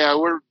now. But yeah,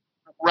 we're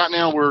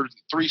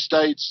 3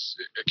 states,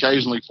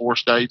 occasionally 4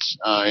 states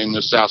in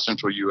the South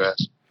Central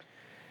U.S.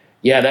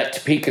 Yeah, that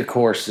Topeka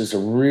course is a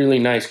really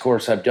nice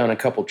course. I've done a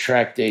couple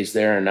track days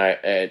there,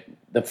 and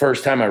the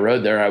first time I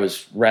rode there, I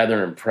was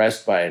rather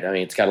impressed by it. I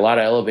mean, it's got a lot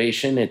of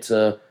elevation. It's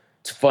a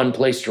fun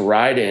place to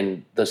ride,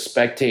 and the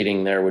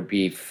spectating there would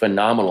be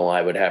phenomenal,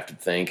 I would have to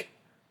think.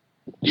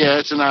 Yeah,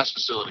 it's a nice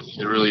facility.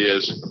 It really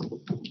is.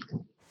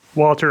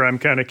 Walter, I'm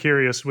kind of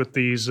curious with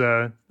these,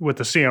 with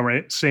the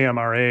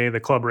CMRA, the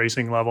club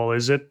racing level.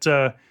 Is it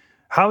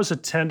how's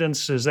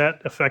attendance? Is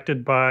that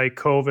affected by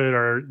COVID,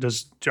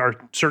 or are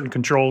certain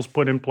controls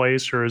put in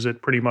place, or is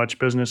it pretty much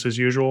business as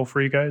usual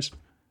for you guys?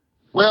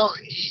 Well,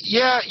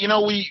 yeah,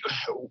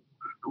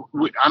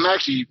 I'm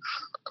actually,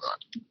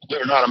 believe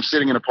it or not, I'm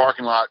sitting in a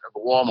parking lot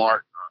of a Walmart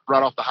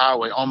right off the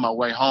highway on my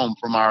way home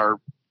from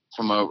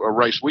a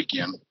race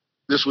weekend.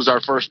 This was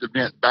our first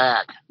event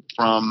back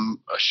from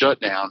a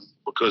shutdown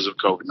because of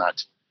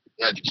COVID-19.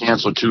 We had to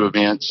cancel 2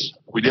 events.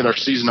 We did our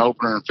season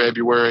opener in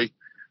February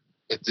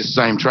at this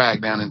same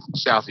track down in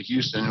south of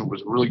Houston. It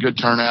was a really good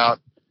turnout,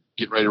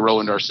 getting ready to roll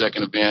into our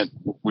second event.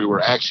 We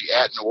were actually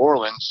at New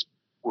Orleans.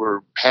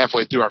 We're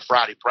halfway through our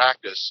Friday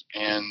practice,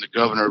 and the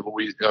governor of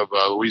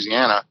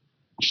Louisiana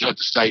shut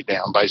the state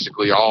down,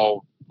 basically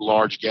all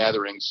large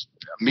gatherings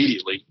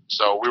immediately.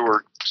 So we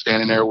were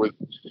standing there with,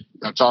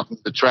 talking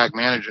to the track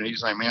manager, and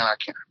he's like, man, I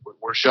can't,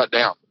 we're shut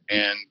down.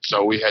 And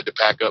so we had to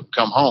pack up and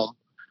come home.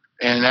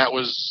 And that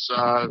was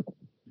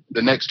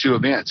the next 2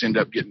 events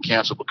ended up getting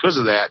canceled because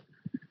of that.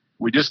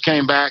 We just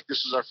came back.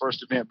 This was our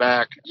first event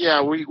back.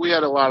 Yeah, we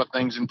had a lot of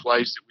things in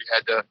place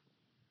that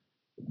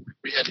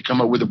we had to come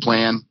up with a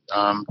plan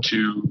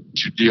to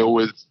deal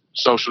with.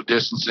 Social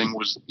distancing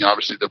was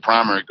obviously the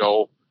primary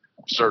goal.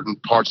 Certain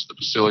parts of the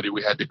facility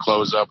we had to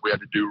close up. We had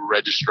to do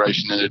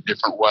registration in a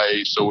different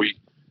way, so we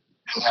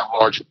didn't have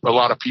a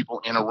lot of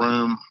people in a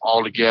room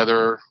all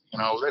together.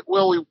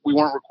 We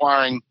weren't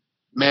requiring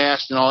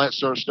masks and all that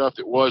sort of stuff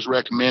that was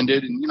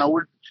recommended. And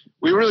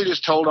we really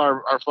just told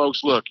our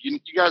folks, look, you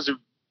guys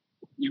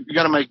you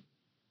got to make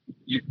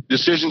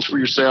decisions for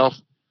yourself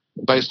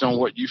based on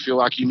what you feel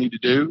like you need to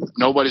do.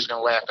 Nobody's going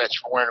to laugh at you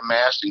for wearing a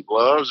mask and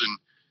gloves and,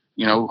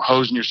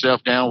 hosing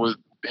yourself down with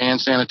hand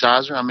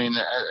sanitizer. I mean,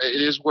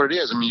 it is what it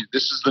is. I mean,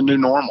 this is the new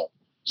normal.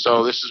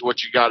 So this is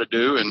what you got to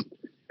do. And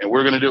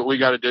we're going to do what we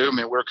got to do. I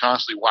mean, we're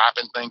constantly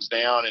wiping things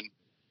down and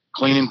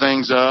cleaning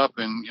things up.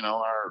 And,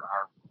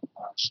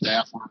 our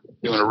staff were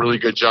doing a really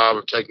good job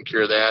of taking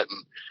care of that.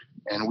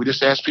 And we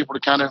just asked people to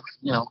kind of,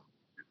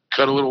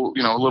 cut a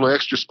little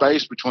extra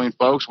space between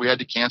folks. We had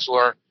to cancel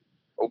our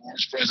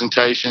awards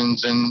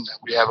presentations, and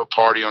we have a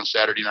party on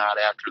Saturday night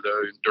after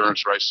the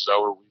endurance race is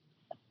over.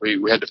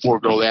 We had to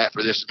forego that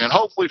for this event.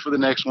 Hopefully for the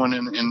next one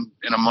in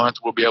a month,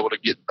 we'll be able to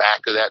get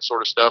back to that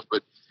sort of stuff,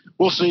 but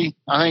we'll see.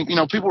 I think,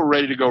 people are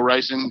ready to go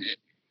racing,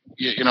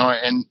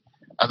 and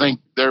I think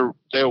they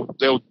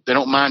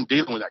don't mind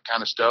dealing with that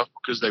kind of stuff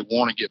because they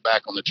want to get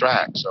back on the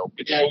track. So,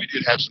 but yeah, we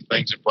did have some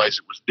things in place.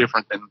 It was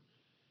different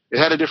it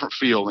had a different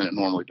feel than it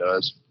normally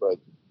does, but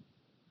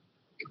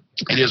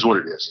it is what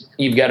it is.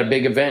 You've got a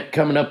big event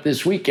coming up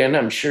this weekend.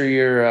 I'm sure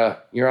you're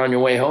on your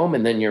way home,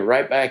 and then you're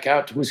right back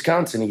out to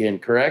Wisconsin again,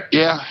 correct?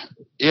 Yeah.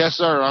 Yes,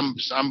 sir. I'm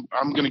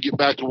going to get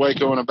back to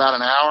Waco in about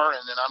an hour,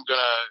 and then I'm going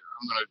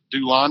to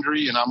do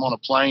laundry, and I'm on a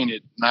plane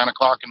at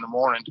 9:00 in the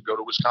morning to go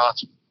to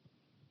Wisconsin.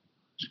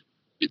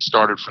 Get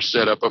started for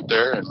setup up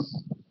there, and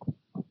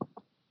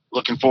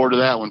looking forward to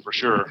that one for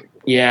sure.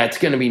 Yeah, it's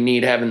going to be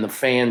neat having the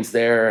fans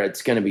there.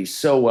 It's going to be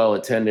so well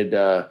attended.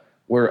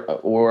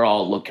 We're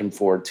all looking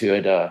forward to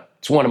it.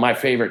 It's one of my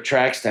favorite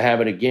tracks to have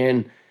it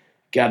again.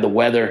 God, the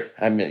weather.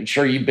 I'm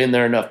sure you've been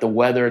there enough. The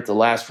weather at the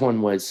last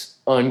one was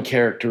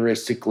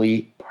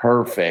uncharacteristically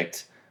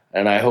perfect,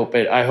 and I hope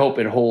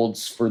it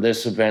holds for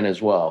this event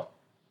as well.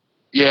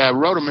 Yeah,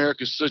 Road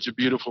America is such a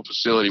beautiful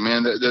facility,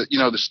 man.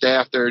 The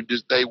staff there,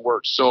 they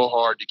work so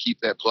hard to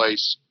keep that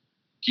place,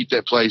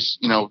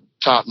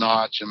 top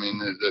notch. I mean,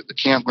 the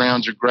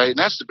campgrounds are great, and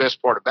that's the best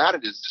part about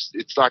it is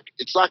it's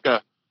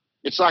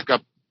like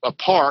a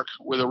park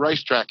with a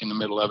racetrack in the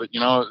middle of it,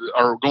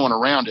 or going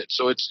around it.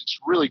 So it's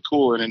really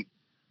cool, and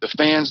the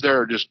fans there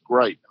are just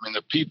great. I mean,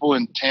 the people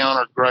in town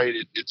are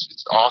great.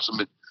 It's awesome.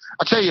 But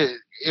I tell you,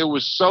 it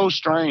was so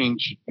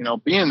strange,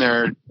 being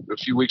there a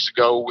few weeks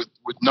ago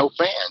with no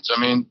fans.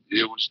 I mean,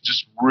 it was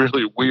just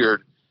really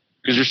weird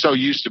because you're so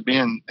used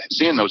to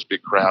seeing those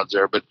big crowds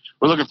there. But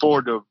we're looking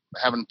forward to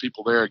having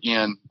people there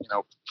again,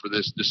 for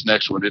this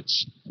next one.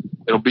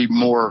 It'll feel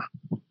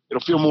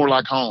more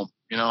like home,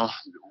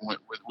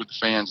 with the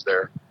fans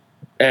there.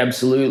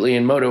 Absolutely.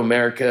 And Moto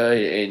America,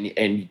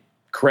 and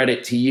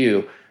credit to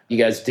you. You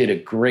guys did a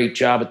great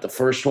job at the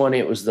first one.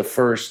 It was the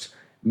first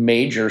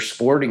major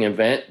sporting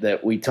event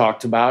that we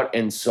talked about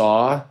and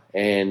saw,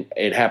 and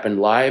it happened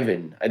live.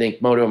 And I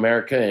think Moto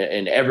America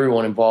and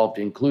everyone involved,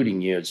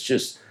 including you, has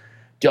just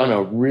done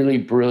a really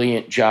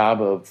brilliant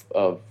job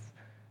of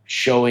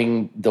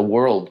showing the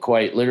world,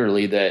 quite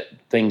literally, that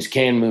things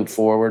can move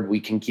forward. We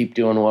can keep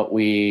doing what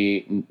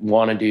we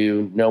want to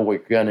do, know what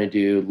we're going to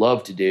do,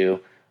 love to do.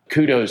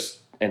 Kudos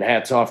and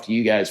hats off to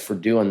you guys for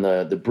doing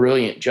the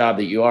brilliant job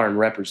that you are and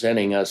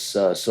representing us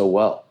so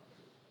well.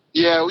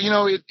 Yeah,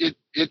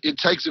 it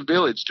takes a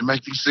village to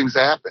make these things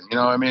happen.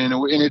 I mean,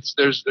 and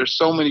there's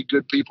so many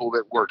good people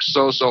that work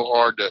so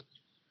hard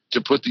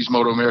to put these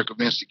Moto America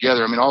events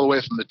together. I mean, all the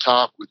way from the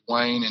top with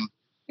Wayne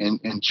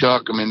and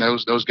Chuck. I mean,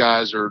 those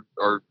guys are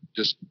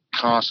just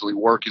constantly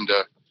working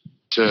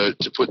to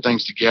put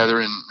things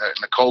together. And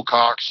Nicole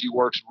Cox, she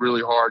works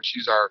really hard.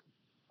 She's our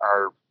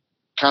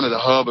kind of the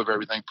hub of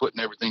everything, putting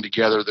everything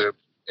together.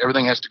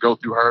 Everything has to go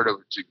through her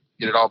to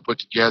get it all put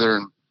together.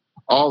 And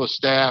all the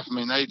staff, I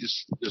mean, they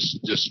just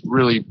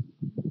really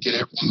did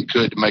everything they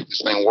could to make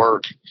this thing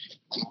work.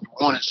 And we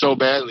wanted so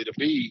badly to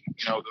be,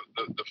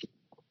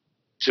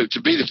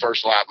 to be the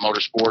first live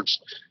motorsports,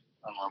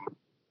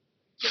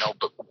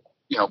 but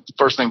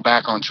first thing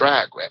back on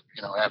track,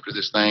 after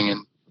this thing.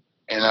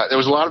 And there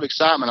was a lot of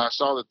excitement. I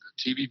saw that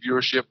the TV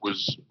viewership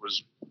was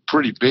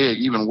pretty big,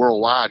 even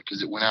worldwide,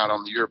 because it went out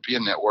on the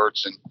European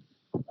networks, and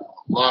a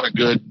lot of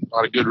good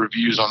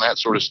reviews on that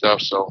sort of stuff.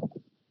 So,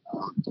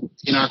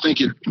 I think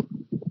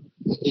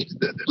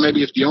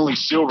maybe if the only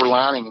silver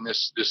lining in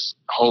this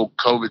whole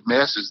COVID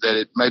mess is that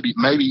it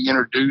maybe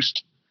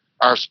introduced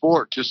our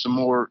sport to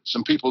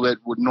some people that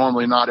would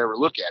normally not ever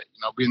look at it.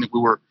 Being that we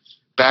were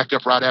backed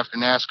up right after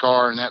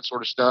NASCAR and that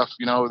sort of stuff,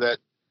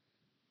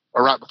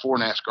 or right before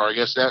NASCAR, I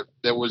guess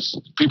that was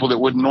people that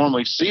wouldn't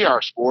normally see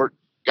our sport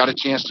got a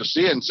chance to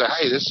see it and say,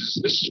 hey, this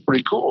is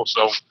pretty cool.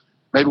 So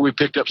maybe we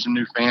picked up some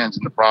new fans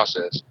in the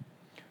process.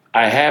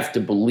 I have to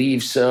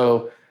believe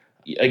so.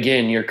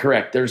 Again, you're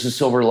correct. There's a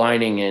silver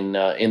lining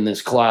in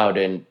this cloud,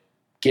 and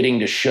getting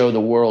to show the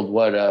world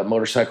what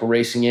motorcycle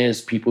racing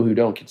is. People who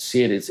don't get to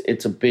see it,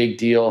 it's a big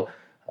deal.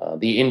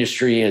 The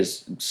industry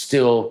is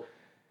still,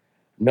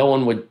 no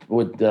one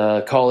would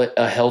call it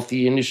a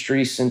healthy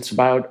industry since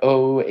about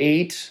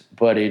 2008,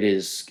 but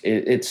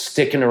it's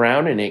sticking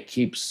around, and it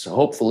keeps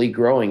hopefully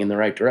growing in the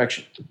right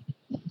direction.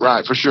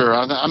 Right, for sure.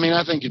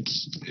 I think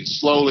it's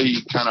slowly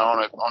kind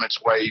of on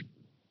its way.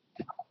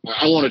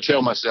 I want to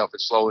tell myself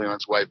it's slowly on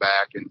its way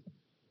back. And,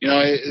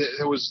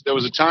 there was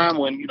a time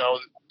when,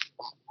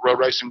 road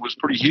racing was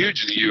pretty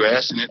huge in the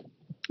U.S. and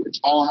it's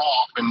fallen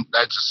off, and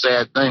that's a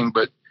sad thing.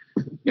 But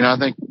I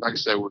think, like I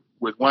said,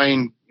 with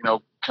Wayne,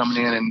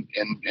 coming in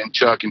and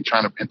Chuck and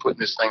trying to and putting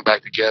this thing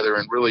back together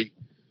and really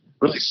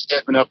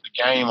stepping up the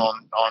game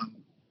on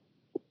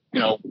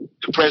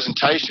the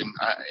presentation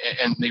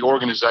and the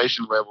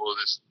organization level of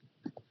this.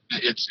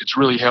 It's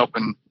really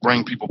helping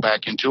bring people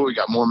back into it. We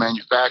got more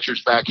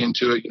manufacturers back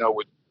into it.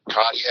 With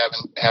Cotty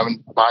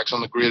having bikes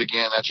on the grid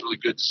again, that's really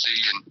good to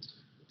see. And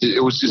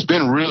it's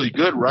been really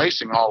good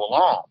racing all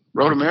along.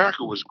 Road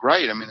America was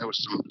great. I mean, there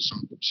was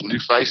some new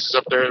faces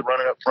up there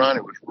running up front.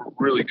 It was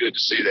really good to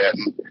see that,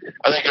 and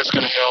I think that's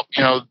going to help.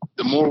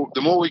 The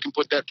more we can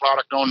put that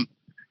product on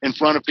in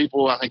front of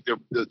people, I think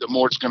the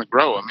more it's going to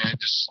grow. I mean,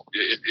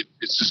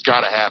 it's just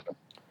got to happen.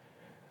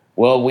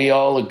 Well, we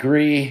all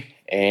agree,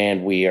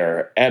 and we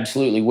are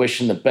absolutely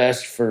wishing the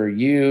best for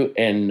you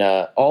and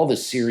all the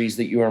series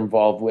that you are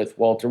involved with,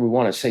 Walter. We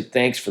want to say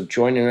thanks for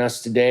joining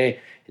us today.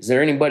 Is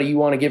there anybody you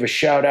want to give a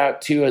shout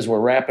out to as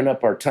we're wrapping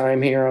up our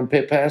time here on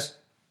Pit Pass?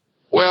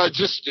 Well,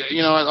 just,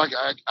 like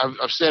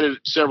I've said it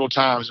several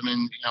times. I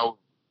mean,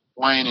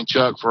 Wayne and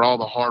Chuck for all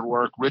the hard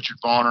work, Richard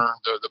Varner,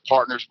 the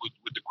partners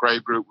with the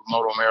Crave Group, with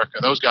Moto America,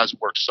 those guys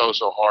have worked so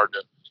hard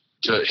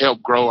to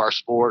help grow our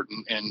sport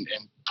and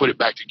put it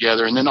back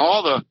together. And then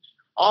all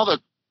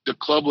the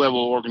club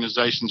level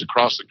organizations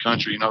across the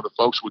country, the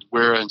folks with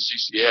WERA and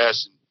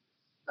CCS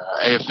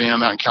and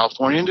AFM out in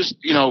California, and just,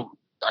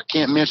 I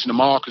can't mention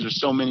them all because there's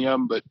so many of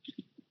them, but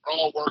we're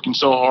all working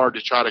so hard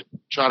to try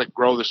to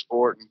grow the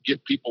sport and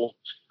get people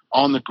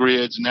on the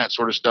grids and that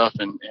sort of stuff.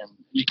 And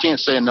you can't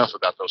say enough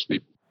about those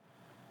people.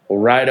 Well,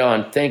 right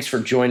on. Thanks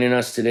for joining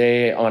us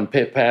today on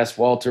Pit Pass,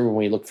 Walter.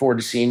 We look forward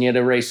to seeing you at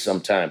a race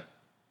sometime.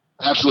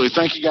 Absolutely.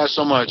 Thank you guys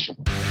so much.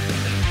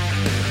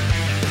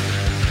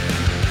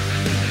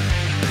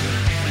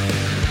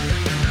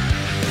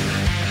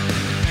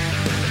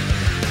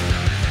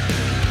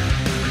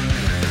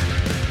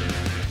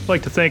 I'd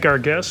like to thank our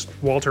guest,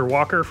 Walter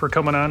Walker, for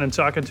coming on and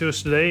talking to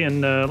us today.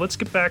 And let's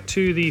get back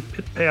to the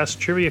Pit Pass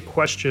trivia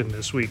question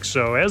this week.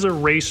 So as a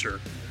racer,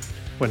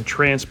 when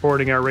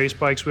transporting our race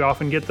bikes, we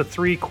often get the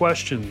 3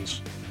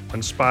 questions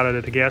when spotted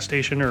at a gas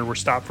station or we're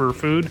stopped for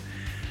food.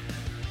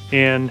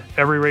 And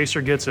every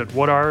racer gets it.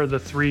 What are the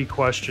 3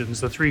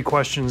 questions? The 3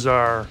 questions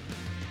are,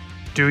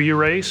 do you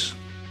race?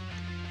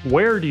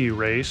 Where do you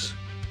race?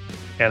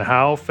 And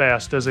how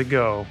fast does it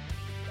go?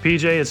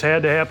 PJ, it's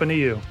had to happen to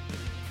you.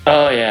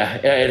 Oh, yeah.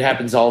 It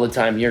happens all the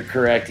time. You're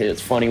correct.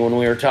 It's funny when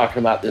we were talking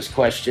about this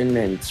question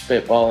and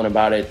spitballing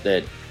about it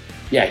that,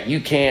 yeah,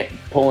 you can't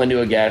pull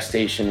into a gas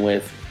station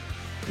with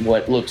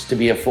what looks to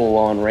be a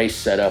full-on race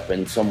setup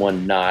and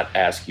someone not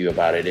ask you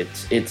about it.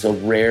 It's a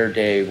rare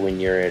day when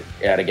you're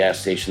at a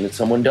gas station that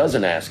someone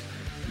doesn't ask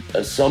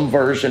some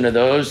version of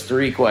those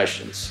 3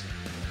 questions.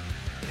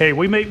 Hey,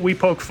 we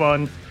poke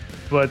fun,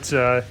 but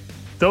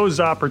those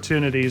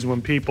opportunities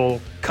when people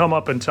come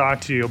up and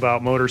talk to you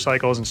about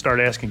motorcycles and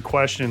start asking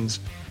questions,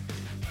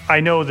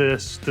 I know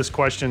this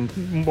question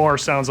more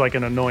sounds like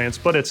an annoyance,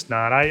 but it's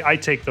not. I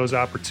take those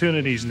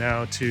opportunities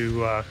now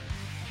to,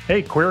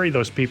 query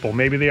those people.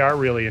 Maybe they are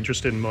really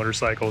interested in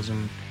motorcycles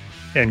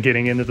and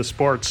getting into the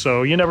sport.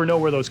 So you never know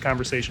where those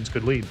conversations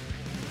could lead.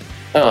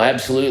 Oh,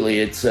 absolutely.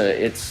 It's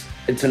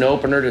an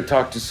opener to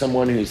talk to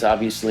someone who's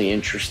obviously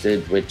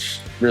interested,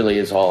 which really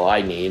is all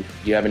I need.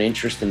 You have an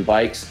interest in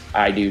bikes?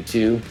 I do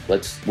too.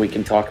 We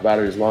can talk about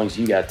it as long as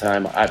you got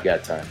time. I've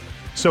got time.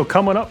 So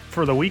coming up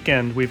for the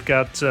weekend, we've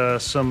got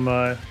some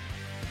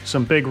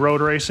big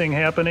road racing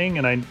happening,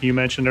 and you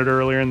mentioned it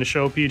earlier in the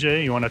show,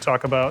 PJ. You want to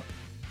talk about?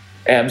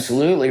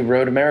 Absolutely.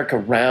 Road America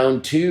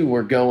Round 2,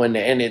 we're going,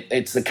 and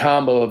it's the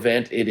combo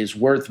event. It is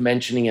worth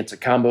mentioning. It's a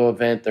combo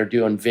event. They're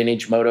doing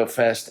Vintage Moto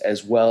Fest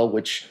as well,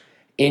 which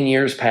in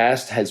years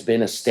past has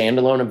been a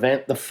standalone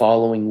event the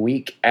following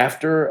week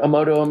after a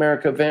Moto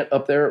America event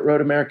up there at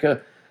Road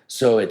America.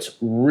 So it's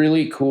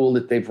really cool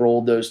that they've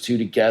rolled those two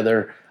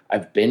together.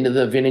 I've been to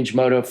the Vintage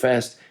Moto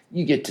Fest.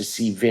 You get to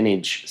see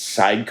vintage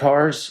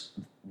sidecars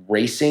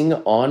racing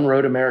on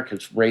Road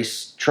America's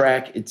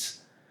racetrack.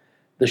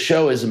 The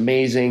show is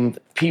amazing.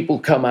 People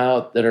come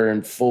out that are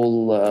in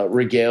full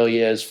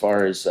regalia as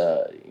far as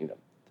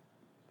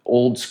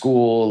old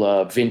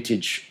school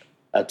vintage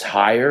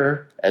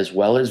attire as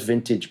well as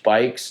vintage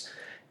bikes.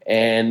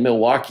 And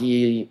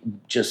Milwaukee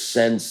just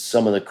sends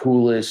some of the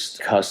coolest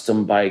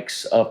custom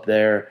bikes up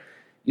there.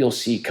 You'll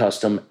see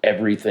custom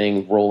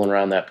everything rolling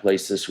around that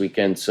place this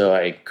weekend. So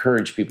I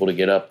encourage people to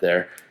get up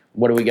there.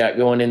 What do we got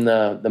going in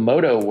the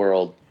moto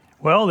world?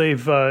 Well,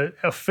 they've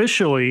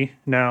officially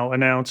now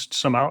announced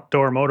some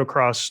outdoor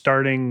motocross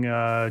starting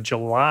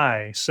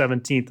July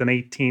 17th and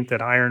 18th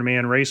at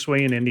Ironman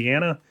Raceway in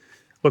Indiana.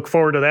 Look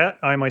forward to that.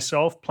 I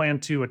myself plan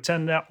to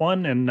attend that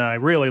one, and I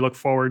really look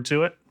forward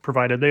to it,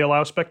 provided they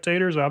allow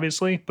spectators,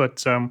 obviously.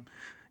 But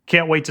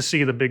can't wait to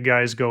see the big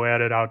guys go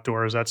at it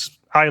outdoors.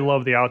 I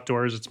love the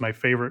outdoors. It's my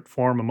favorite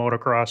form of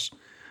motocross.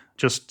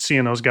 Just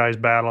seeing those guys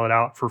battle it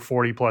out for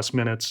 40-plus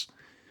minutes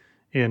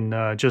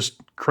in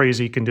just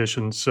crazy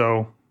conditions.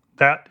 So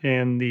that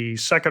and the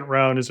second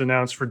round is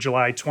announced for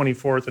July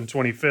 24th and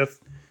 25th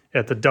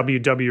at the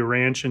WW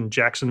Ranch in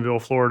Jacksonville,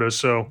 Florida.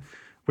 So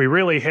we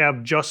really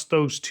have just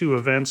those two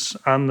events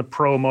on the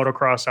Pro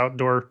Motocross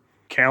Outdoor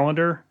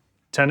calendar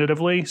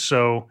tentatively.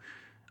 So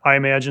I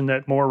imagine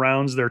that more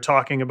rounds they're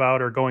talking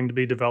about are going to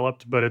be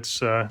developed, but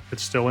it's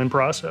still in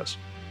process.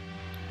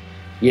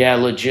 Yeah,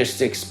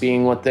 logistics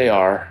being what they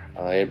are,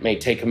 it may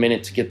take a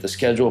minute to get the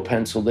schedule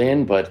penciled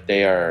in, but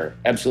they are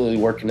absolutely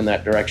working in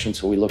that direction,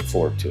 so we look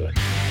forward to it.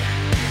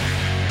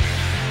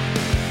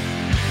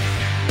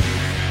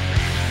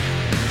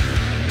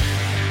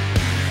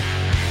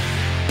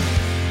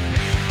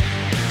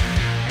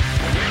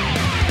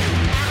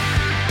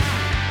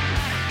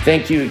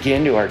 Thank you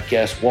again to our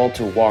guest,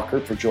 Walter Walker,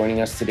 for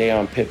joining us today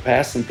on Pit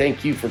Pass, and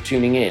thank you for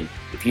tuning in.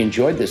 If you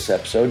enjoyed this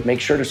episode,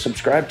 make sure to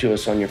subscribe to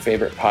us on your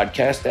favorite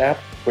podcast app,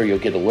 where you'll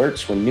get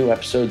alerts when new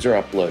episodes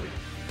are uploaded.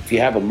 If you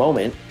have a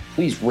moment,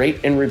 please rate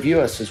and review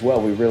us as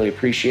well. We really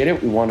appreciate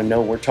it. We want to know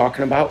what we're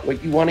talking about,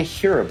 what you want to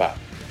hear about.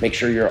 Make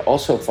sure you're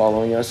also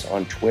following us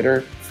on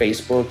Twitter,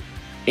 Facebook,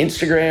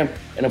 Instagram,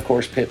 and of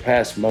course,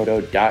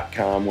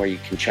 pitpassmoto.com, where you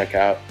can check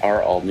out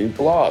our all-new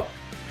blog.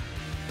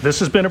 This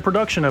has been a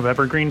production of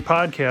Evergreen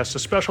Podcast. A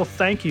special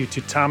thank you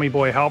to Tommy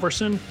Boy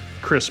Halverson,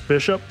 Chris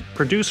Bishop,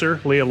 producer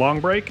Leah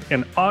Longbreak,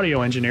 and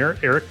audio engineer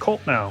Eric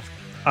Koltnow.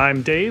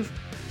 I'm Dave.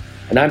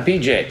 And I'm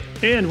PJ.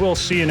 And we'll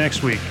see you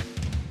next week.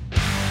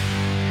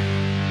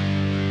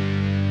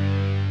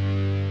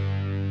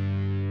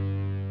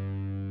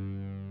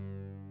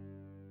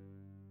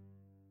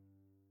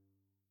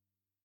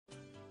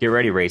 Get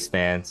ready, race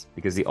fans,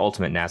 because the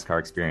ultimate NASCAR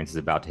experience is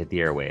about to hit the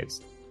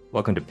airwaves.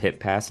 Welcome to Pit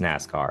Pass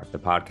NASCAR, the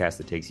podcast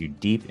that takes you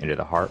deep into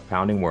the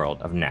heart-pounding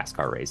world of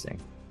NASCAR racing.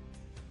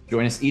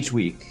 Join us each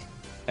week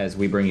as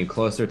we bring you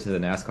closer to the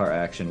NASCAR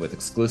action with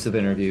exclusive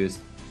interviews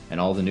and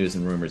all the news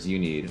and rumors you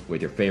need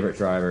with your favorite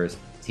drivers,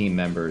 team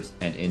members,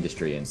 and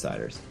industry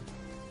insiders.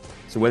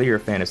 So whether you're a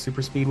fan of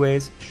super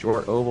speedways,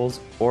 short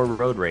ovals, or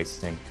road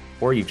racing,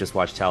 or you've just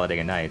watched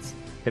Talladega Nights,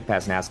 Pit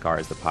Pass NASCAR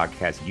is the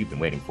podcast you've been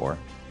waiting for.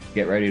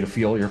 Get ready to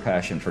fuel your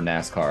passion for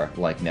NASCAR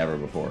like never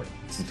before.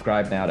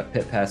 Subscribe now to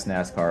Pit Pass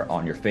NASCAR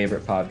on your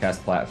favorite podcast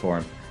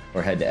platform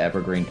or head to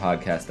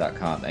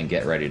evergreenpodcast.com and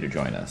get ready to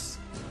join us.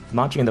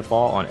 Launching in the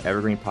fall on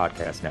Evergreen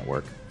Podcast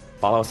Network.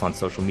 Follow us on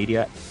social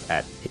media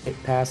at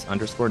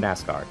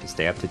pitpass_NASCAR to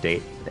stay up to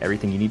date with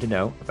everything you need to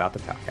know about the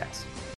podcast.